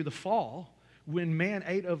us through the fall when man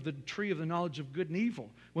ate of the tree of the knowledge of good and evil.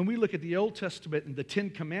 When we look at the Old Testament and the 10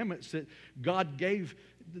 Commandments that God gave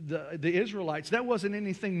the Israelites, that wasn't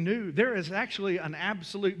anything new. There is actually an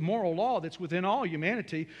absolute moral law that's within all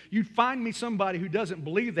humanity. You find me somebody who doesn't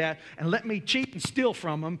believe that, and let me cheat and steal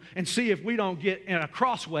from them and see if we don't get in a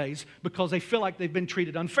crossways because they feel like they've been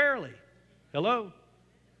treated unfairly. Hello?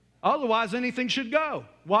 Otherwise, anything should go.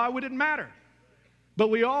 Why would it matter? But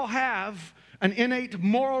we all have an innate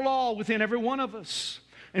moral law within every one of us.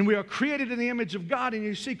 And we are created in the image of God. And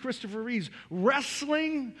you see Christopher Reeves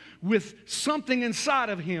wrestling with something inside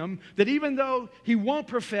of him that even though he won't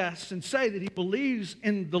profess and say that he believes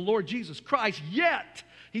in the Lord Jesus Christ, yet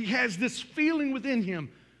he has this feeling within him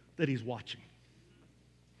that he's watching.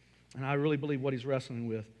 And I really believe what he's wrestling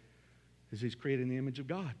with is he's created in the image of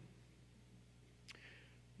God.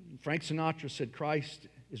 Frank Sinatra said, Christ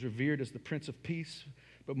is revered as the Prince of Peace,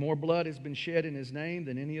 but more blood has been shed in his name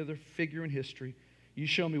than any other figure in history. You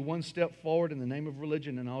show me one step forward in the name of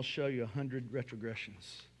religion, and I'll show you 100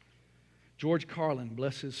 retrogressions. George Carlin,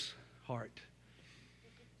 bless his heart.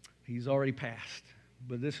 He's already passed,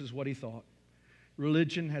 but this is what he thought.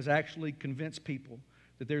 Religion has actually convinced people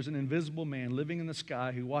that there's an invisible man living in the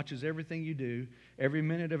sky who watches everything you do, every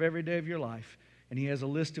minute of every day of your life, and he has a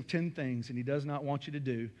list of 10 things and he does not want you to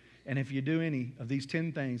do. And if you do any of these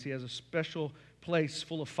 10 things, he has a special place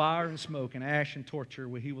full of fire and smoke and ash and torture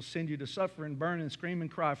where he will send you to suffer and burn and scream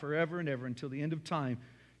and cry forever and ever until the end of time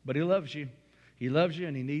But he loves you. He loves you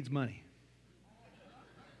and he needs money.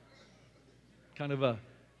 Kind of a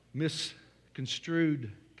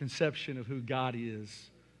misconstrued conception of who God is.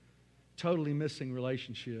 Totally missing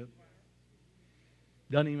relationship.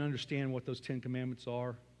 Doesn't even understand what those 10 commandments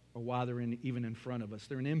are or why they're even in front of us.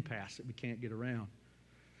 They're an impasse that we can't get around.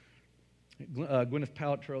 Gwyneth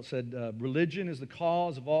Paltrow said, religion is the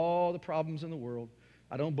cause of all the problems in the world.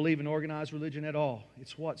 I don't believe in organized religion at all.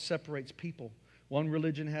 It's what separates people. One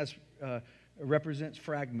religion represents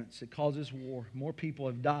fragments. It causes war. More people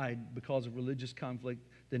have died because of religious conflict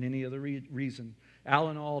than any other reason.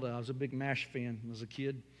 Alan Alda, I was a big MASH fan as a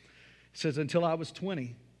kid, says, until I was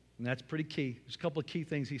 20, and that's pretty key. There's a couple of key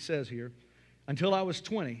things he says here. Until I was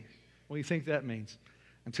 20, what do you think that means?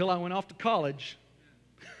 Until I went off to college,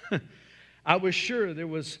 I was sure there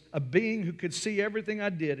was a being who could see everything I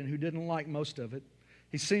did and who didn't like most of it.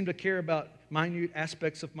 He seemed to care about minute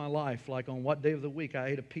aspects of my life, like on what day of the week I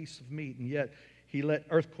ate a piece of meat, and yet he let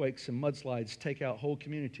earthquakes and mudslides take out whole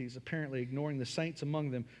communities, apparently ignoring the saints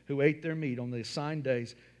among them who ate their meat on the assigned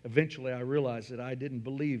days. Eventually, I realized that I didn't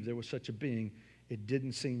believe there was such a being. It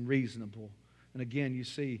didn't seem reasonable. And again, you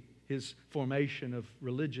see his formation of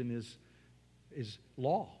religion is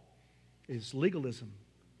law, is legalism,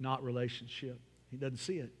 not relationship. He doesn't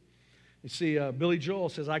see it. You see, Billy Joel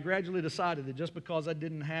says, I gradually decided that just because I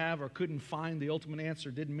didn't have or couldn't find the ultimate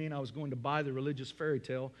answer didn't mean I was going to buy the religious fairy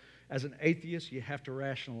tale. As an atheist, you have to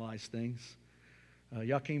rationalize things.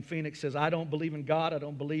 Joaquin Phoenix says, I don't believe in God. I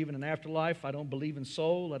don't believe in an afterlife. I don't believe in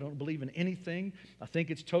soul. I don't believe in anything. I think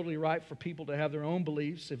it's totally right for people to have their own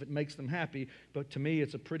beliefs if it makes them happy. But to me,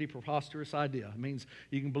 it's a pretty preposterous idea. It means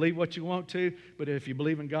you can believe what you want to, but if you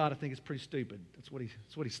believe in God, I think it's pretty stupid. That's what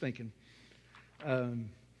he's thinking.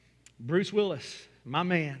 Bruce Willis, my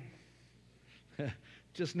man,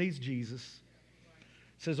 just needs Jesus.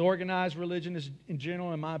 Says organized religion is, in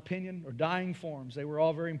general, in my opinion, are dying forms. They were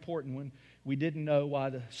all very important when we didn't know why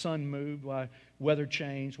the sun moved, why weather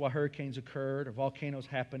changed, why hurricanes occurred, or volcanoes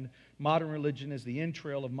happened. Modern religion is the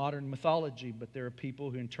entrail of modern mythology, but there are people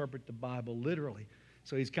who interpret the Bible literally.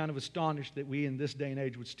 So he's kind of astonished that we in this day and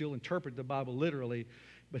age would still interpret the Bible literally,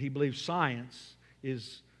 but he believes science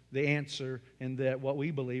is the answer and that what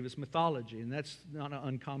we believe is mythology. And that's not an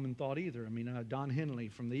uncommon thought either. I mean, Don Henley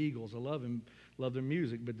from the Eagles, I love him, love their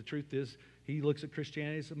music, but the truth is he looks at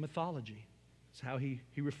Christianity as a mythology. It's how he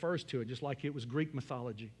refers to it, just like it was Greek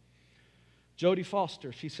mythology. Jodie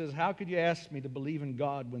Foster, she says, how could you ask me to believe in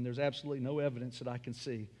God when there's absolutely no evidence that I can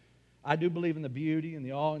see? I do believe in the beauty and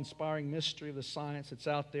the awe-inspiring mystery of the science that's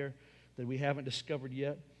out there that we haven't discovered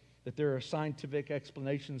yet, that there are scientific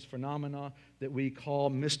explanations, phenomena that we call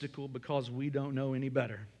mystical because we don't know any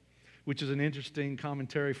better, which is an interesting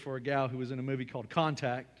commentary for a gal who was in a movie called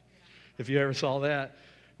Contact, if you ever saw that,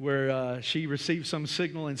 where she received some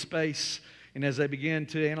signal in space. And as they began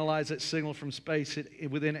to analyze that signal from space,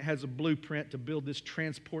 within it has a blueprint to build this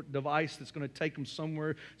transport device that's going to take them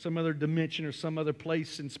somewhere, some other dimension or some other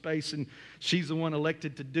place in space. And she's the one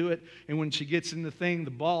elected to do it. And when she gets in the thing,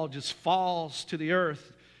 the ball just falls to the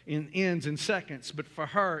earth in ends in seconds. But for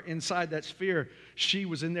her, inside that sphere, she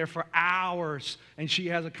was in there for hours, and she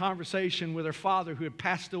has a conversation with her father who had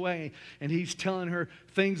passed away, and he's telling her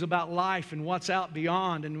things about life and what's out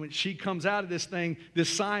beyond. And when she comes out of this thing, this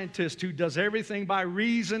scientist who does everything by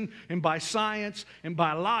reason and by science and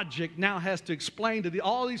by logic now has to explain to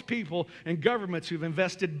all these people and governments who've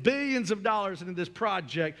invested billions of dollars into this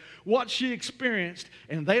project what she experienced,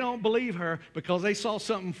 and they don't believe her because they saw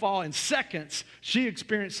something fall in seconds. She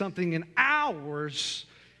experienced something in hours,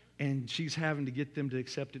 and she's having to get them to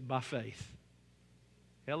accept it by faith.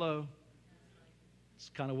 Hello. It's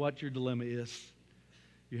kind of what your dilemma is.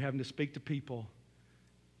 You're having to speak to people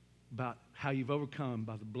about how you've overcome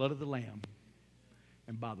by the blood of the Lamb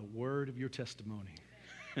and by the word of your testimony,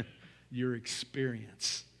 your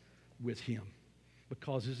experience with Him,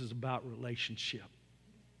 because this is about relationship.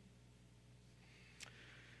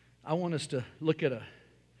 I want us to look at a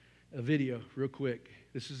video real quick.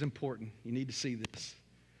 This is important. You need to see this.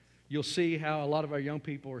 You'll see how a lot of our young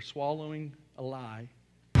people are swallowing a lie.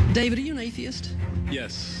 David, are you an atheist?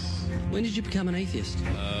 Yes. When did you become an atheist?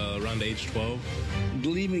 Around age 12.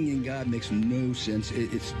 Believing in God makes no sense.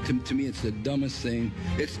 It's to me, it's the dumbest thing.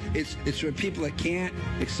 It's for people that can't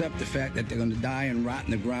accept the fact that they're going to die and rot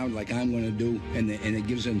in the ground like I'm going to do, and it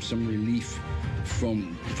gives them some relief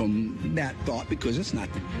from that thought, because it's not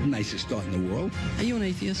the nicest thought in the world. Are you an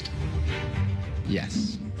atheist?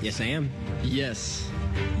 Yes. Yes, I am. Yes.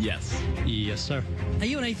 Yes. Yes, sir. Are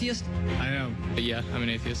you an atheist? I am. Yeah, I'm an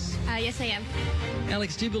atheist. Yes, I am.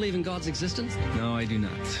 Alex, do you believe in God's existence? No, I do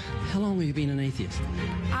not. How long have you been an atheist?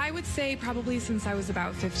 I would say probably since I was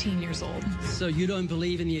about 15 years old. So you don't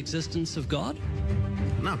believe in the existence of God?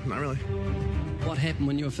 No, not really. What happened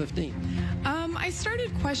when you were 15? I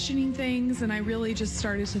started questioning things, and I really just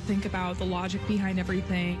started to think about the logic behind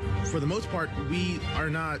everything. For the most part, we are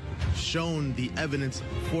not shown the evidence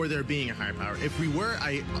for there being a higher power. If we were,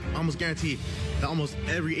 I almost guarantee that almost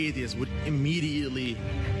every atheist would immediately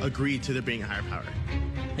agree to there being a higher power.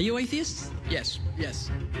 Are you atheists? Yes, yes.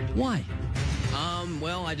 Why?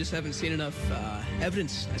 Well, I just haven't seen enough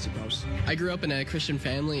evidence, I suppose. I grew up in a Christian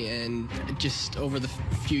family, and just over the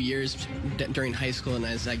few years during high school and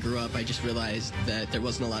as I grew up, I just realized that there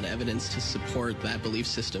wasn't a lot of evidence to support that belief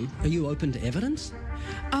system. Are you open to evidence?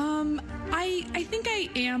 I think I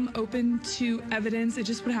am open to evidence. It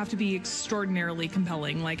just would have to be extraordinarily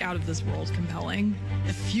compelling, like out of this world compelling.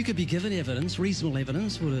 If you could be given evidence, reasonable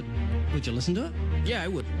evidence, would you listen to it? Yeah, I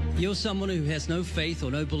would. You're someone who has no faith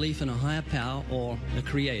or no belief in a higher power or a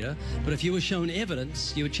creator, but if you were shown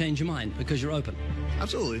evidence, you would change your mind because you're open.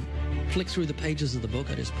 Absolutely. Flick through the pages of the book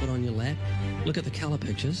I just put on your lap, look at the color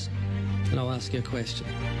pictures, and I'll ask you a question.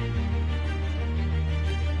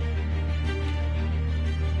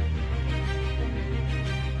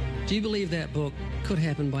 Do you believe that book could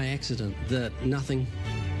happen by accident, that nothing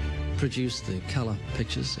produced the color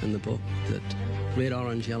pictures in the book, that red,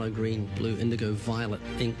 orange, yellow, green, blue, indigo, violet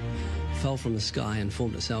ink fell from the sky and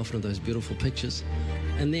formed itself into those beautiful pictures,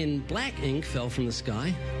 and then black ink fell from the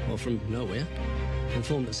sky, or from nowhere, and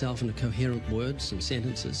formed itself into coherent words and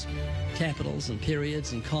sentences, capitals and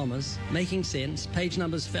periods and commas, making sense, page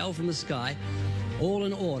numbers fell from the sky, all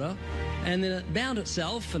in order, and then it bound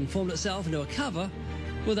itself and formed itself into a cover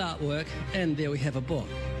with artwork, and there we have a book.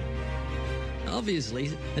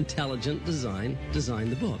 Obviously, intelligent design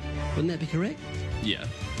designed the book. Wouldn't that be correct? Yeah.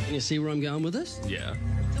 Can you see where I'm going with this? Yeah.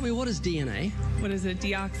 Tell me, what is DNA? What is it?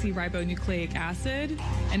 Deoxyribonucleic acid.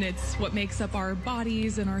 And it's what makes up our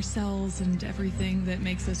bodies and our cells and everything that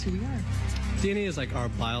makes us who we are. DNA is like our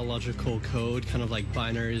biological code, kind of like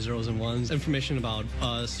binary zeros and ones. Information about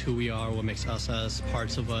us, who we are, what makes us,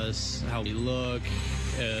 parts of us, how we look,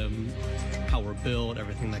 how we're built,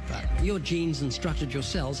 everything like that. Your genes instructed your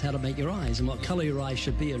cells how to make your eyes and what color your eyes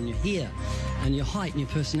should be, and your hair and your height and your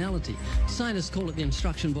personality. Scientists call it the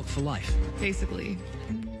instruction book for life. Basically.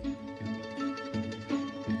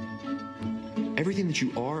 Everything that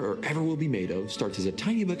you are or ever will be made of starts as a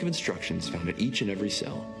tiny book of instructions found in each and every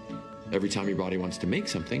cell. Every time your body wants to make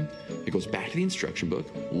something, it goes back to the instruction book,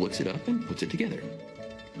 looks it up, and puts it together.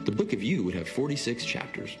 The book of you would have 46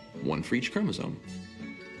 chapters, one for each chromosome.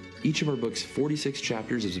 Each of our book's 46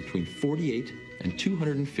 chapters is between 48 and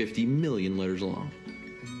 250 million letters long.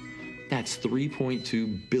 That's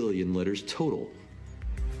 3.2 billion letters total.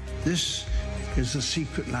 This is the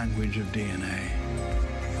secret language of DNA.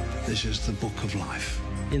 This is the book of life.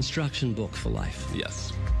 Instruction book for life.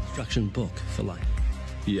 Yes. Instruction book for life.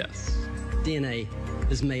 Yes. DNA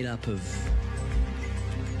is made up of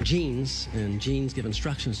genes, and genes give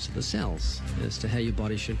instructions to the cells as to how your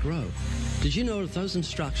body should grow. Did you know that those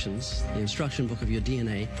instructions, the instruction book of your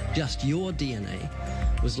DNA, just your DNA,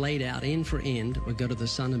 was laid out end for end, would go to the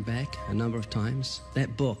sun and back a number of times?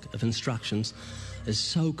 That book of instructions is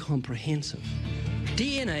so comprehensive.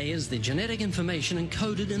 DNA is the genetic information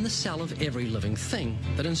encoded in the cell of every living thing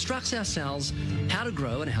that instructs our cells how to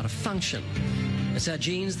grow and how to function. It's our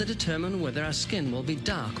genes that determine whether our skin will be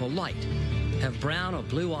dark or light, have brown or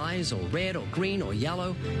blue eyes, or red or green or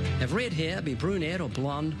yellow, have red hair, be brunette or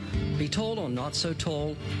blonde, be tall or not so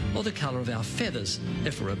tall, or the color of our feathers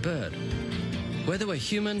if we're a bird. Whether we're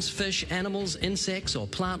humans, fish, animals, insects, or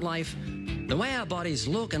plant life, the way our bodies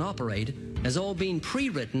look and operate has all been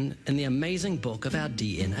pre-written in the amazing book of our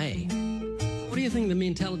DNA. What do you think the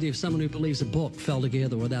mentality of someone who believes a book fell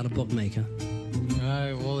together without a bookmaker?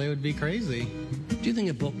 Well, they would be crazy. Do you think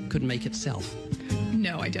a book could make itself?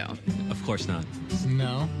 No, I don't. Of course not.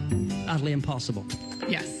 No. Utterly impossible.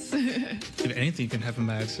 Yes. If anything can happen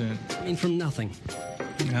by accident. I mean, from nothing.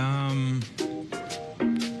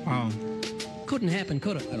 Wow. Couldn't happen,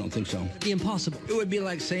 could it? I don't think so. It'd be impossible. It would be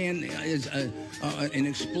like saying an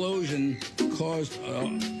explosion caused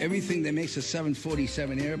everything that makes a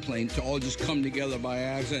 747 airplane to all just come together by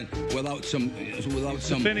accident without some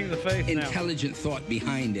defending the faith intelligent thought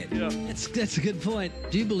behind it. Yeah. That's a good point.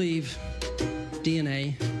 Do you believe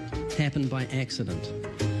DNA happened by accident?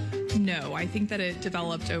 No, I think that it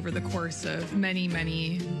developed over the course of many,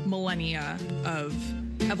 many millennia of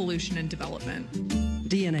evolution and development.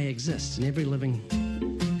 DNA exists in every living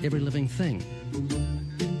every living thing.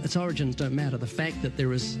 Its origins don't matter. The fact that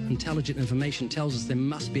there is intelligent information tells us there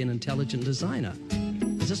must be an intelligent designer.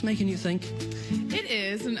 Is this making you think? It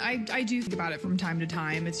is, and I do think about it from time to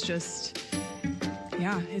time. It's just,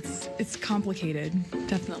 yeah, it's complicated,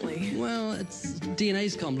 definitely. Well,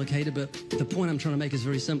 DNA's complicated, but the point I'm trying to make is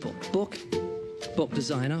very simple. Book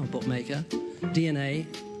designer, or bookmaker, DNA,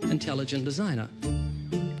 intelligent designer.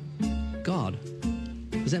 God.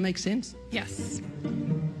 Does that make sense? Yes.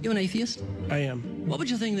 You're an atheist? I am. What would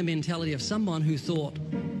you think of the mentality of someone who thought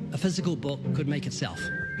a physical book could make itself?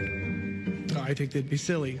 I think that'd be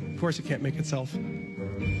silly. Of course it can't make itself.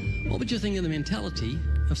 What would you think of the mentality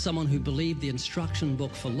of someone who believed the instruction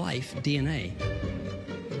book for life, DNA,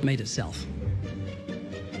 made itself?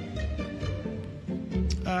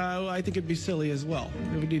 I think it'd be silly as well.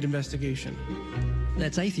 It would need investigation.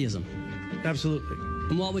 That's atheism. Absolutely.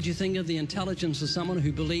 And what would you think of the intelligence of someone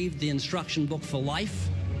who believed the instruction book for life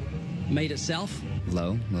made itself?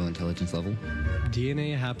 Low intelligence level.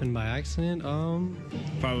 DNA happened by accident?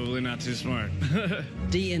 Probably not too smart.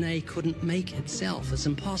 DNA couldn't make itself. It's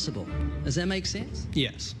impossible. Does that make sense?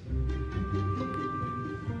 Yes.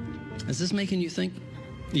 Is this making you think?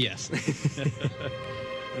 Yes.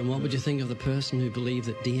 And what would you think of the person who believed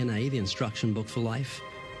that DNA, the instruction book for life,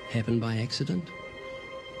 happened by accident?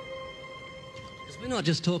 Because we're not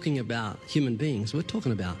just talking about human beings, we're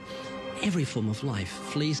talking about every form of life.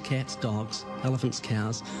 Fleas, cats, dogs, elephants,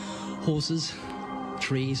 cows, horses,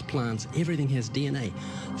 trees, plants, everything has DNA,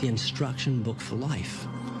 the instruction book for life,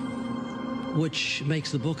 which makes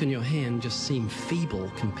the book in your hand just seem feeble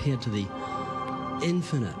compared to the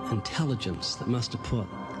infinite intelligence that must have put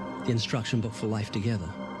the instruction book for life together.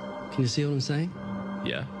 Can you see what I'm saying?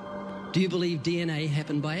 Yeah. Do you believe DNA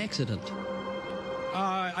happened by accident?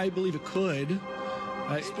 I believe it could.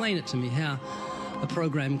 Explain it to me, how a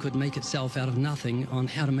program could make itself out of nothing on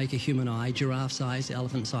how to make a human eye, giraffe size,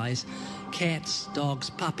 elephant size, cats, dogs,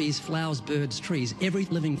 puppies, flowers, birds, trees. Every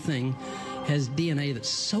living thing has DNA that's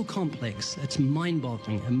so complex, it's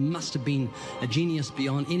mind-boggling. It must have been a genius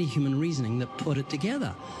beyond any human reasoning that put it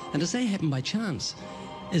together. And to say it happened by chance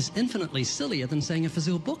is infinitely sillier than saying a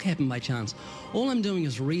physical book happened by chance. All I'm doing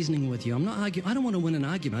is reasoning with you. I'm not arguing. I don't want to win an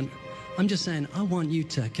argument. I'm just saying I want you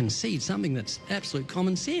to concede something that's absolute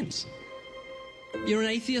common sense. You're an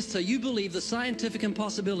atheist, so you believe the scientific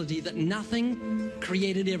impossibility that nothing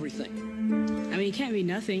created everything. I mean, it can't be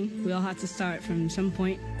nothing. We all have to start from some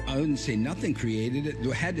point. I wouldn't say nothing created it.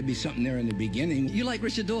 There had to be something there in the beginning. You like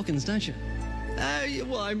Richard Dawkins, don't you?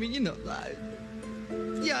 Well, I mean,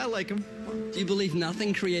 yeah, I like him. Do you believe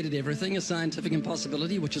nothing created everything, a scientific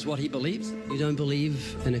impossibility, which is what he believes? You don't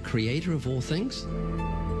believe in a creator of all things?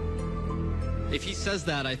 If he says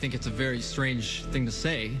that, I think it's a very strange thing to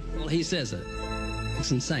say. Well, he says it.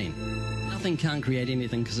 It's insane. Nothing can't create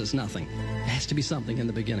anything because it's nothing. There has to be something in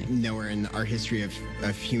the beginning. Nowhere in our history of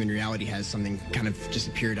human reality has something kind of just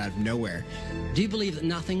appeared out of nowhere. Do you believe that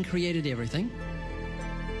nothing created everything?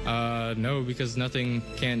 No, because nothing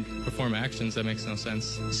can perform actions. That makes no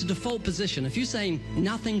sense. It's a default position. If you're saying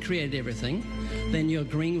nothing created everything, then you're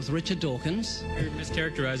agreeing with Richard Dawkins. You're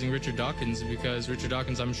mischaracterizing Richard Dawkins, because Richard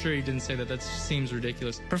Dawkins, I'm sure he didn't say that. That seems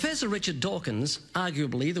ridiculous. Professor Richard Dawkins,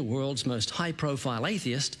 arguably the world's most high-profile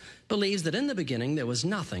atheist, believes that in the beginning there was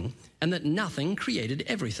nothing, and that nothing created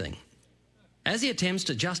everything. As he attempts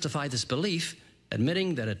to justify this belief,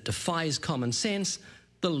 admitting that it defies common sense,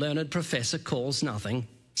 the learned professor calls nothing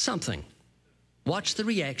something. Watch the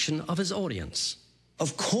reaction of his audience.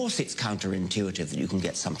 Of course it's counterintuitive that you can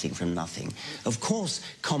get something from nothing. Of course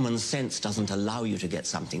common sense doesn't allow you to get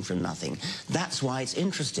something from nothing. That's why it's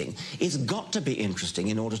interesting. It's got to be interesting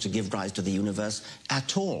in order to give rise to the universe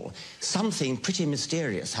at all. Something pretty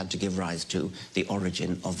mysterious had to give rise to the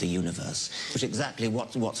origin of the universe. Which exactly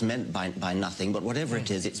what's meant by nothing, but whatever it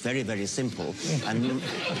is, it's very, very simple. And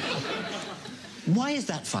why is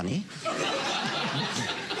that funny?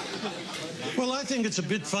 Well, I think it's a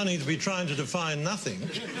bit funny to be trying to define nothing.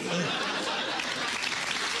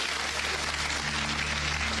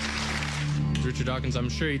 Richard Dawkins, I'm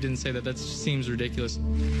sure he didn't say that. That seems ridiculous.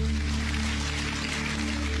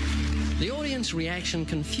 The audience reaction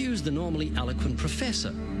confused the normally eloquent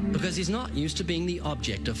professor because he's not used to being the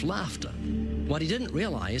object of laughter. What he didn't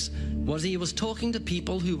realize was he was talking to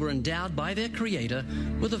people who were endowed by their creator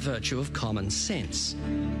with the virtue of common sense.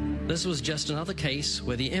 This was just another case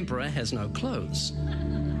where the emperor has no clothes.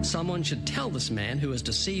 Someone should tell this man who has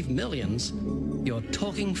deceived millions, you're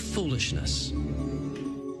talking foolishness.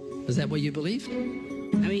 Is that what you believe? I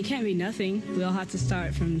mean, it can't be nothing. We all have to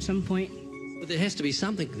start from some point. But there has to be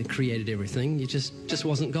something that created everything. You just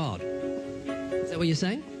wasn't God. Is that what you're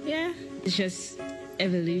saying? Yeah. It's just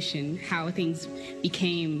evolution, how things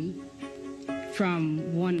became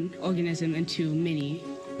from one organism into many.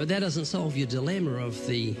 But that doesn't solve your dilemma of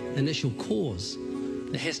the initial cause.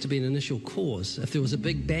 There has to be an initial cause. If there was a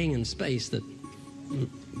big bang in space that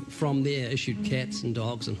from there issued cats and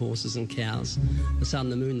dogs and horses and cows, the sun,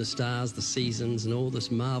 the moon, the stars, the seasons, and all this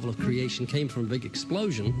marvel of creation came from a big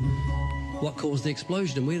explosion, what caused the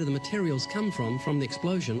explosion, and where do the materials come from the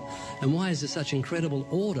explosion, and why is there such incredible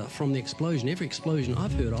order from the explosion? Every explosion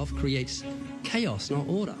I've heard of creates chaos, not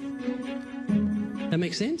order. That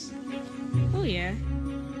makes sense? Oh, yeah.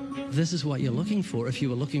 This is what you're looking for if you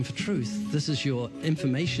were looking for truth. This is your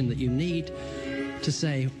information that you need to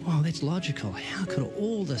say, wow, that's logical. How could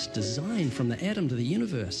all this design from the atom to the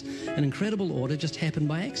universe, an incredible order, just happen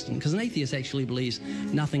by accident? Because an atheist actually believes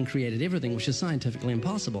nothing created everything, which is scientifically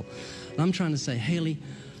impossible. And I'm trying to say, Haley,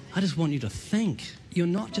 I just want you to think. You're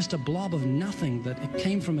not just a blob of nothing that it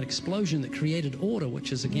came from an explosion that created order,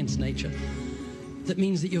 which is against nature. That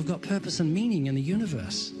means that you've got purpose and meaning in the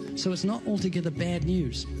universe. So it's not altogether bad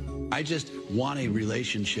news. I just want a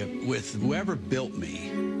relationship with whoever built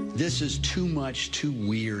me. This is too much, too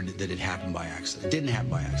weird that it happened by accident. It didn't happen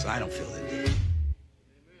by accident. I don't feel that it did.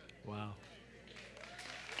 Wow.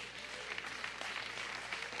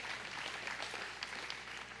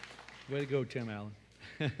 Way to go, Tim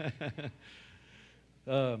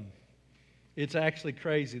Allen. It's actually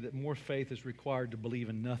crazy that more faith is required to believe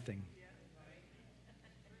in nothing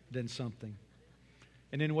than something.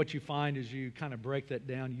 And then what you find is you kind of break that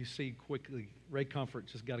down, you see quickly, Ray Comfort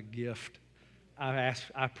just got a gift. I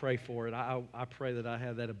pray for it. I pray that I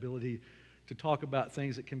have that ability to talk about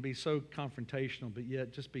things that can be so confrontational, but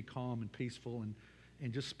yet just be calm and peaceful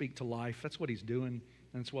and just speak to life. That's what he's doing,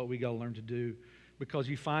 and that's what we got to learn to do, because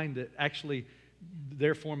you find that actually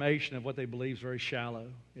their formation of what they believe is very shallow.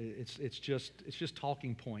 It's just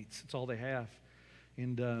talking points. It's all they have.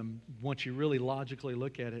 And once you really logically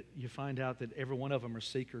look at it, you find out that every one of them are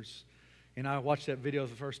seekers. And I watched that video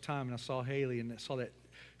the first time, and I saw Haley, and I saw that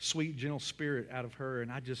sweet, gentle spirit out of her.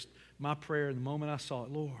 And my prayer in the moment I saw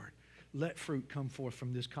it, Lord, let fruit come forth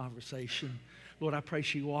from this conversation. Lord, I pray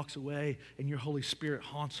she walks away and your Holy Spirit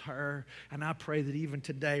haunts her. And I pray that even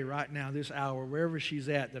today, right now, this hour, wherever she's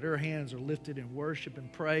at, that her hands are lifted in worship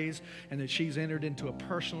and praise, and that she's entered into a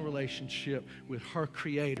personal relationship with her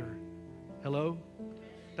Creator. Hello?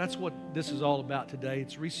 That's what this is all about today.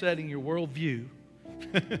 It's resetting your worldview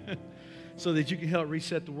so that you can help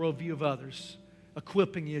reset the worldview of others,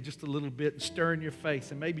 equipping you just a little bit and stirring your faith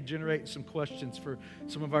and maybe generating some questions for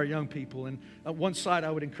some of our young people. And one site I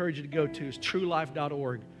would encourage you to go to is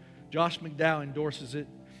truelife.org. Josh McDowell endorses it.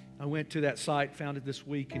 I went to that site, found it this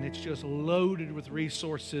week, and it's just loaded with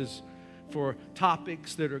resources for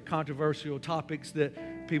topics that are controversial, topics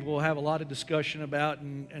that people will have a lot of discussion about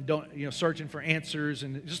and don't, searching for answers,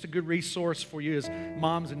 and just a good resource for you as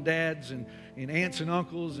moms and dads and aunts and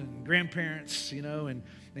uncles and grandparents,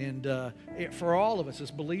 and for all of us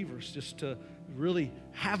as believers, just to really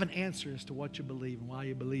have an answer as to what you believe and why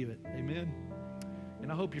you believe it. Amen? And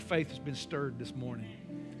I hope your faith has been stirred this morning.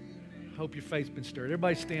 I hope your faith's been stirred.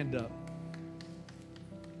 Everybody stand up.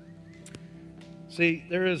 See,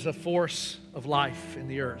 there is a force of life in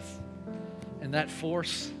the earth. And that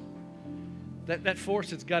force, that force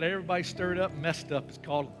that's got everybody stirred up, messed up, is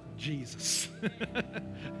called Jesus.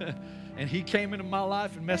 And he came into my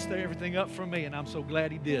life and messed everything up for me, and I'm so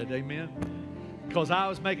glad he did. Amen? Because I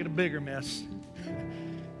was making a bigger mess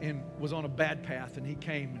and was on a bad path, and he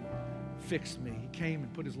came and fixed me. He came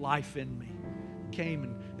and put his life in me. He came,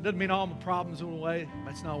 and it doesn't mean all my problems went away.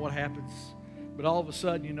 That's not what happens. But all of a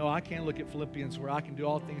sudden, I can look at Philippians where I can do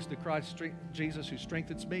all things through Christ Jesus who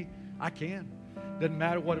strengthens me. I can. Doesn't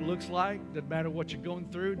matter what it looks like. Doesn't matter what you're going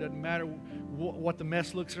through. Doesn't matter what the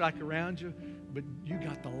mess looks like around you. But you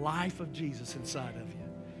got the life of Jesus inside of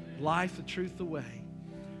you. Life, the truth, the way.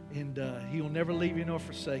 And he will never leave you nor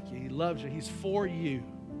forsake you. He loves you. He's for you.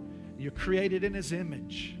 You're created in his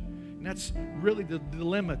image. And that's really the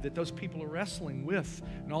dilemma that those people are wrestling with.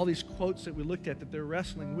 And all these quotes that we looked at that they're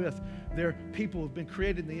wrestling with, they're people who have been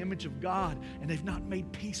created in the image of God, and they've not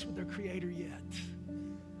made peace with their Creator yet.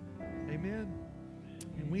 Amen?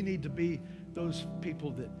 And we need to be those people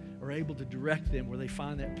that are able to direct them where they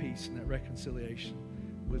find that peace and that reconciliation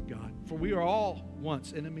with God. For we are all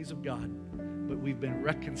once enemies of God, but we've been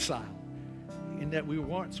reconciled. In that we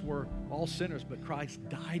once were all sinners, but Christ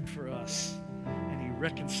died for us, and he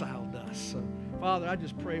reconciled us. So, Father, I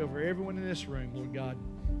just pray over everyone in this room, Lord God,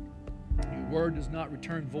 Your word does not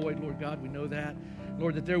return void, Lord God. We know that.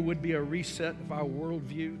 Lord, that there would be a reset of our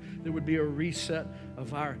worldview. There would be a reset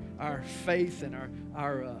of our faith and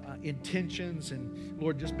our intentions. And,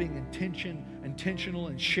 Lord, just being intentional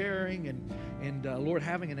and sharing and Lord,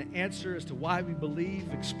 having an answer as to why we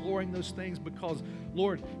believe, exploring those things. Because,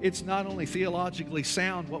 Lord, it's not only theologically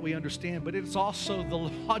sound what we understand, but it's also the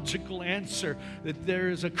logical answer that there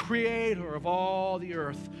is a creator of all the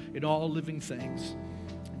earth and all living things.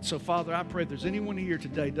 So, Father, I pray if there's anyone here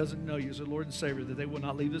today doesn't know you as their Lord and Savior, that they will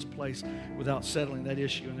not leave this place without settling that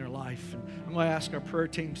issue in their life. And I'm going to ask our prayer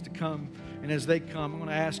teams to come. And as they come, I'm going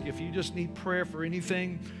to ask you if you just need prayer for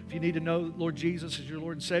anything, if you need to know Lord Jesus as your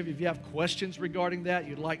Lord and Savior, if you have questions regarding that,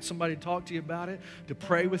 you'd like somebody to talk to you about it, to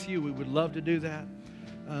pray with you, we would love to do that.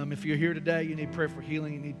 If you're here today, you need prayer for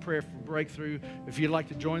healing, you need prayer for breakthrough. If you'd like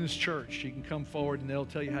to join this church, you can come forward and they'll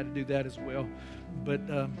tell you how to do that as well. But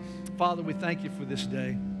Father, we thank you for this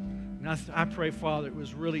day. And I pray, Father, it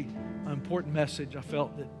was really an important message I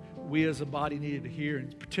felt that we as a body needed to hear,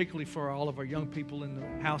 and particularly for all of our young people in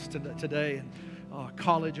the house today and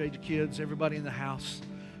college-age kids, everybody in the house,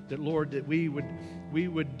 that, Lord, that we would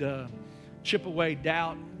chip away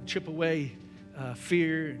doubt, chip away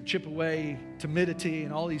fear, and chip away timidity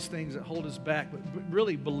and all these things that hold us back, but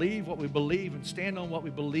really believe what we believe and stand on what we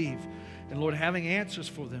believe. And, Lord, having answers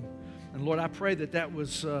for them. And, Lord, I pray that that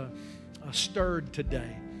was stirred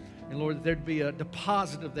today. And, Lord, that there'd be a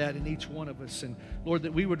deposit of that in each one of us. And, Lord,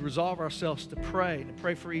 that we would resolve ourselves to pray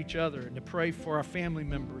for each other, and to pray for our family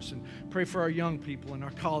members, and pray for our young people and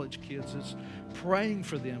our college kids. It's praying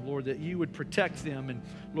for them, Lord, that you would protect them, and,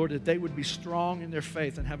 Lord, that they would be strong in their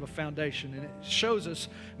faith and have a foundation. And it shows us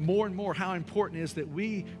more and more how important it is that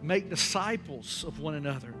we make disciples of one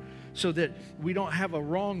another, so that we don't have a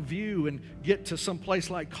wrong view and get to some place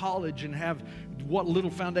like college and have what little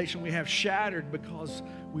foundation we have shattered because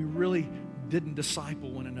we really didn't disciple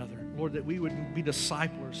one another. Lord, that we would be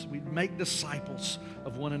disciplers. We'd make disciples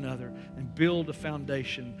of one another and build a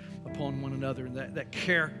foundation upon one another, and that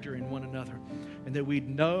character in one another. And that we'd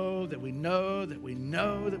know that we know that we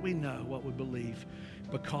know that we know what we believe,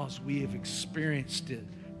 because we have experienced it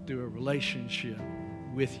through a relationship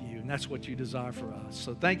with you. And that's what you desire for us.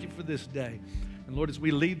 So thank you for this day. And Lord, as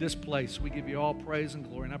we leave this place, we give you all praise and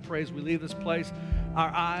glory. And I pray as we leave this place, our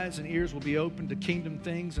eyes and ears will be open to kingdom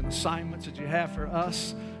things and assignments that you have for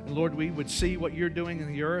us. And Lord, we would see what you're doing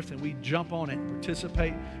in the earth, and we jump on it and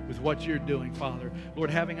participate with what you're doing, Father. Lord,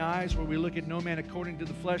 having eyes where we look at no man according to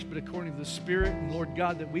the flesh, but according to the Spirit. And Lord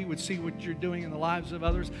God, that we would see what you're doing in the lives of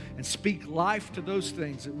others and speak life to those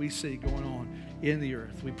things that we see going on in the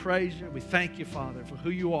earth. We praise you. We thank you, Father, for who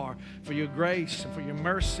you are, for your grace and for your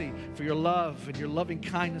mercy, for your love and your loving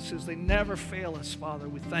kindnesses. They never fail us, Father.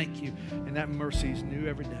 We thank you, and that mercy is new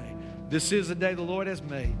every day. This is the day the Lord has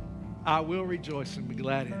made. I will rejoice and be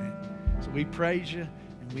glad in it. So we praise you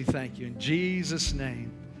and we thank you. In Jesus'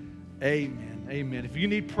 name, amen. Amen. If you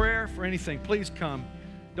need prayer for anything, please come.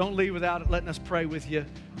 Don't leave without letting us pray with you.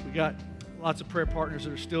 We got lots of prayer partners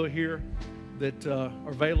that are still here that are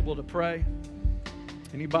available to pray.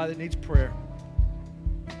 Anybody that needs prayer,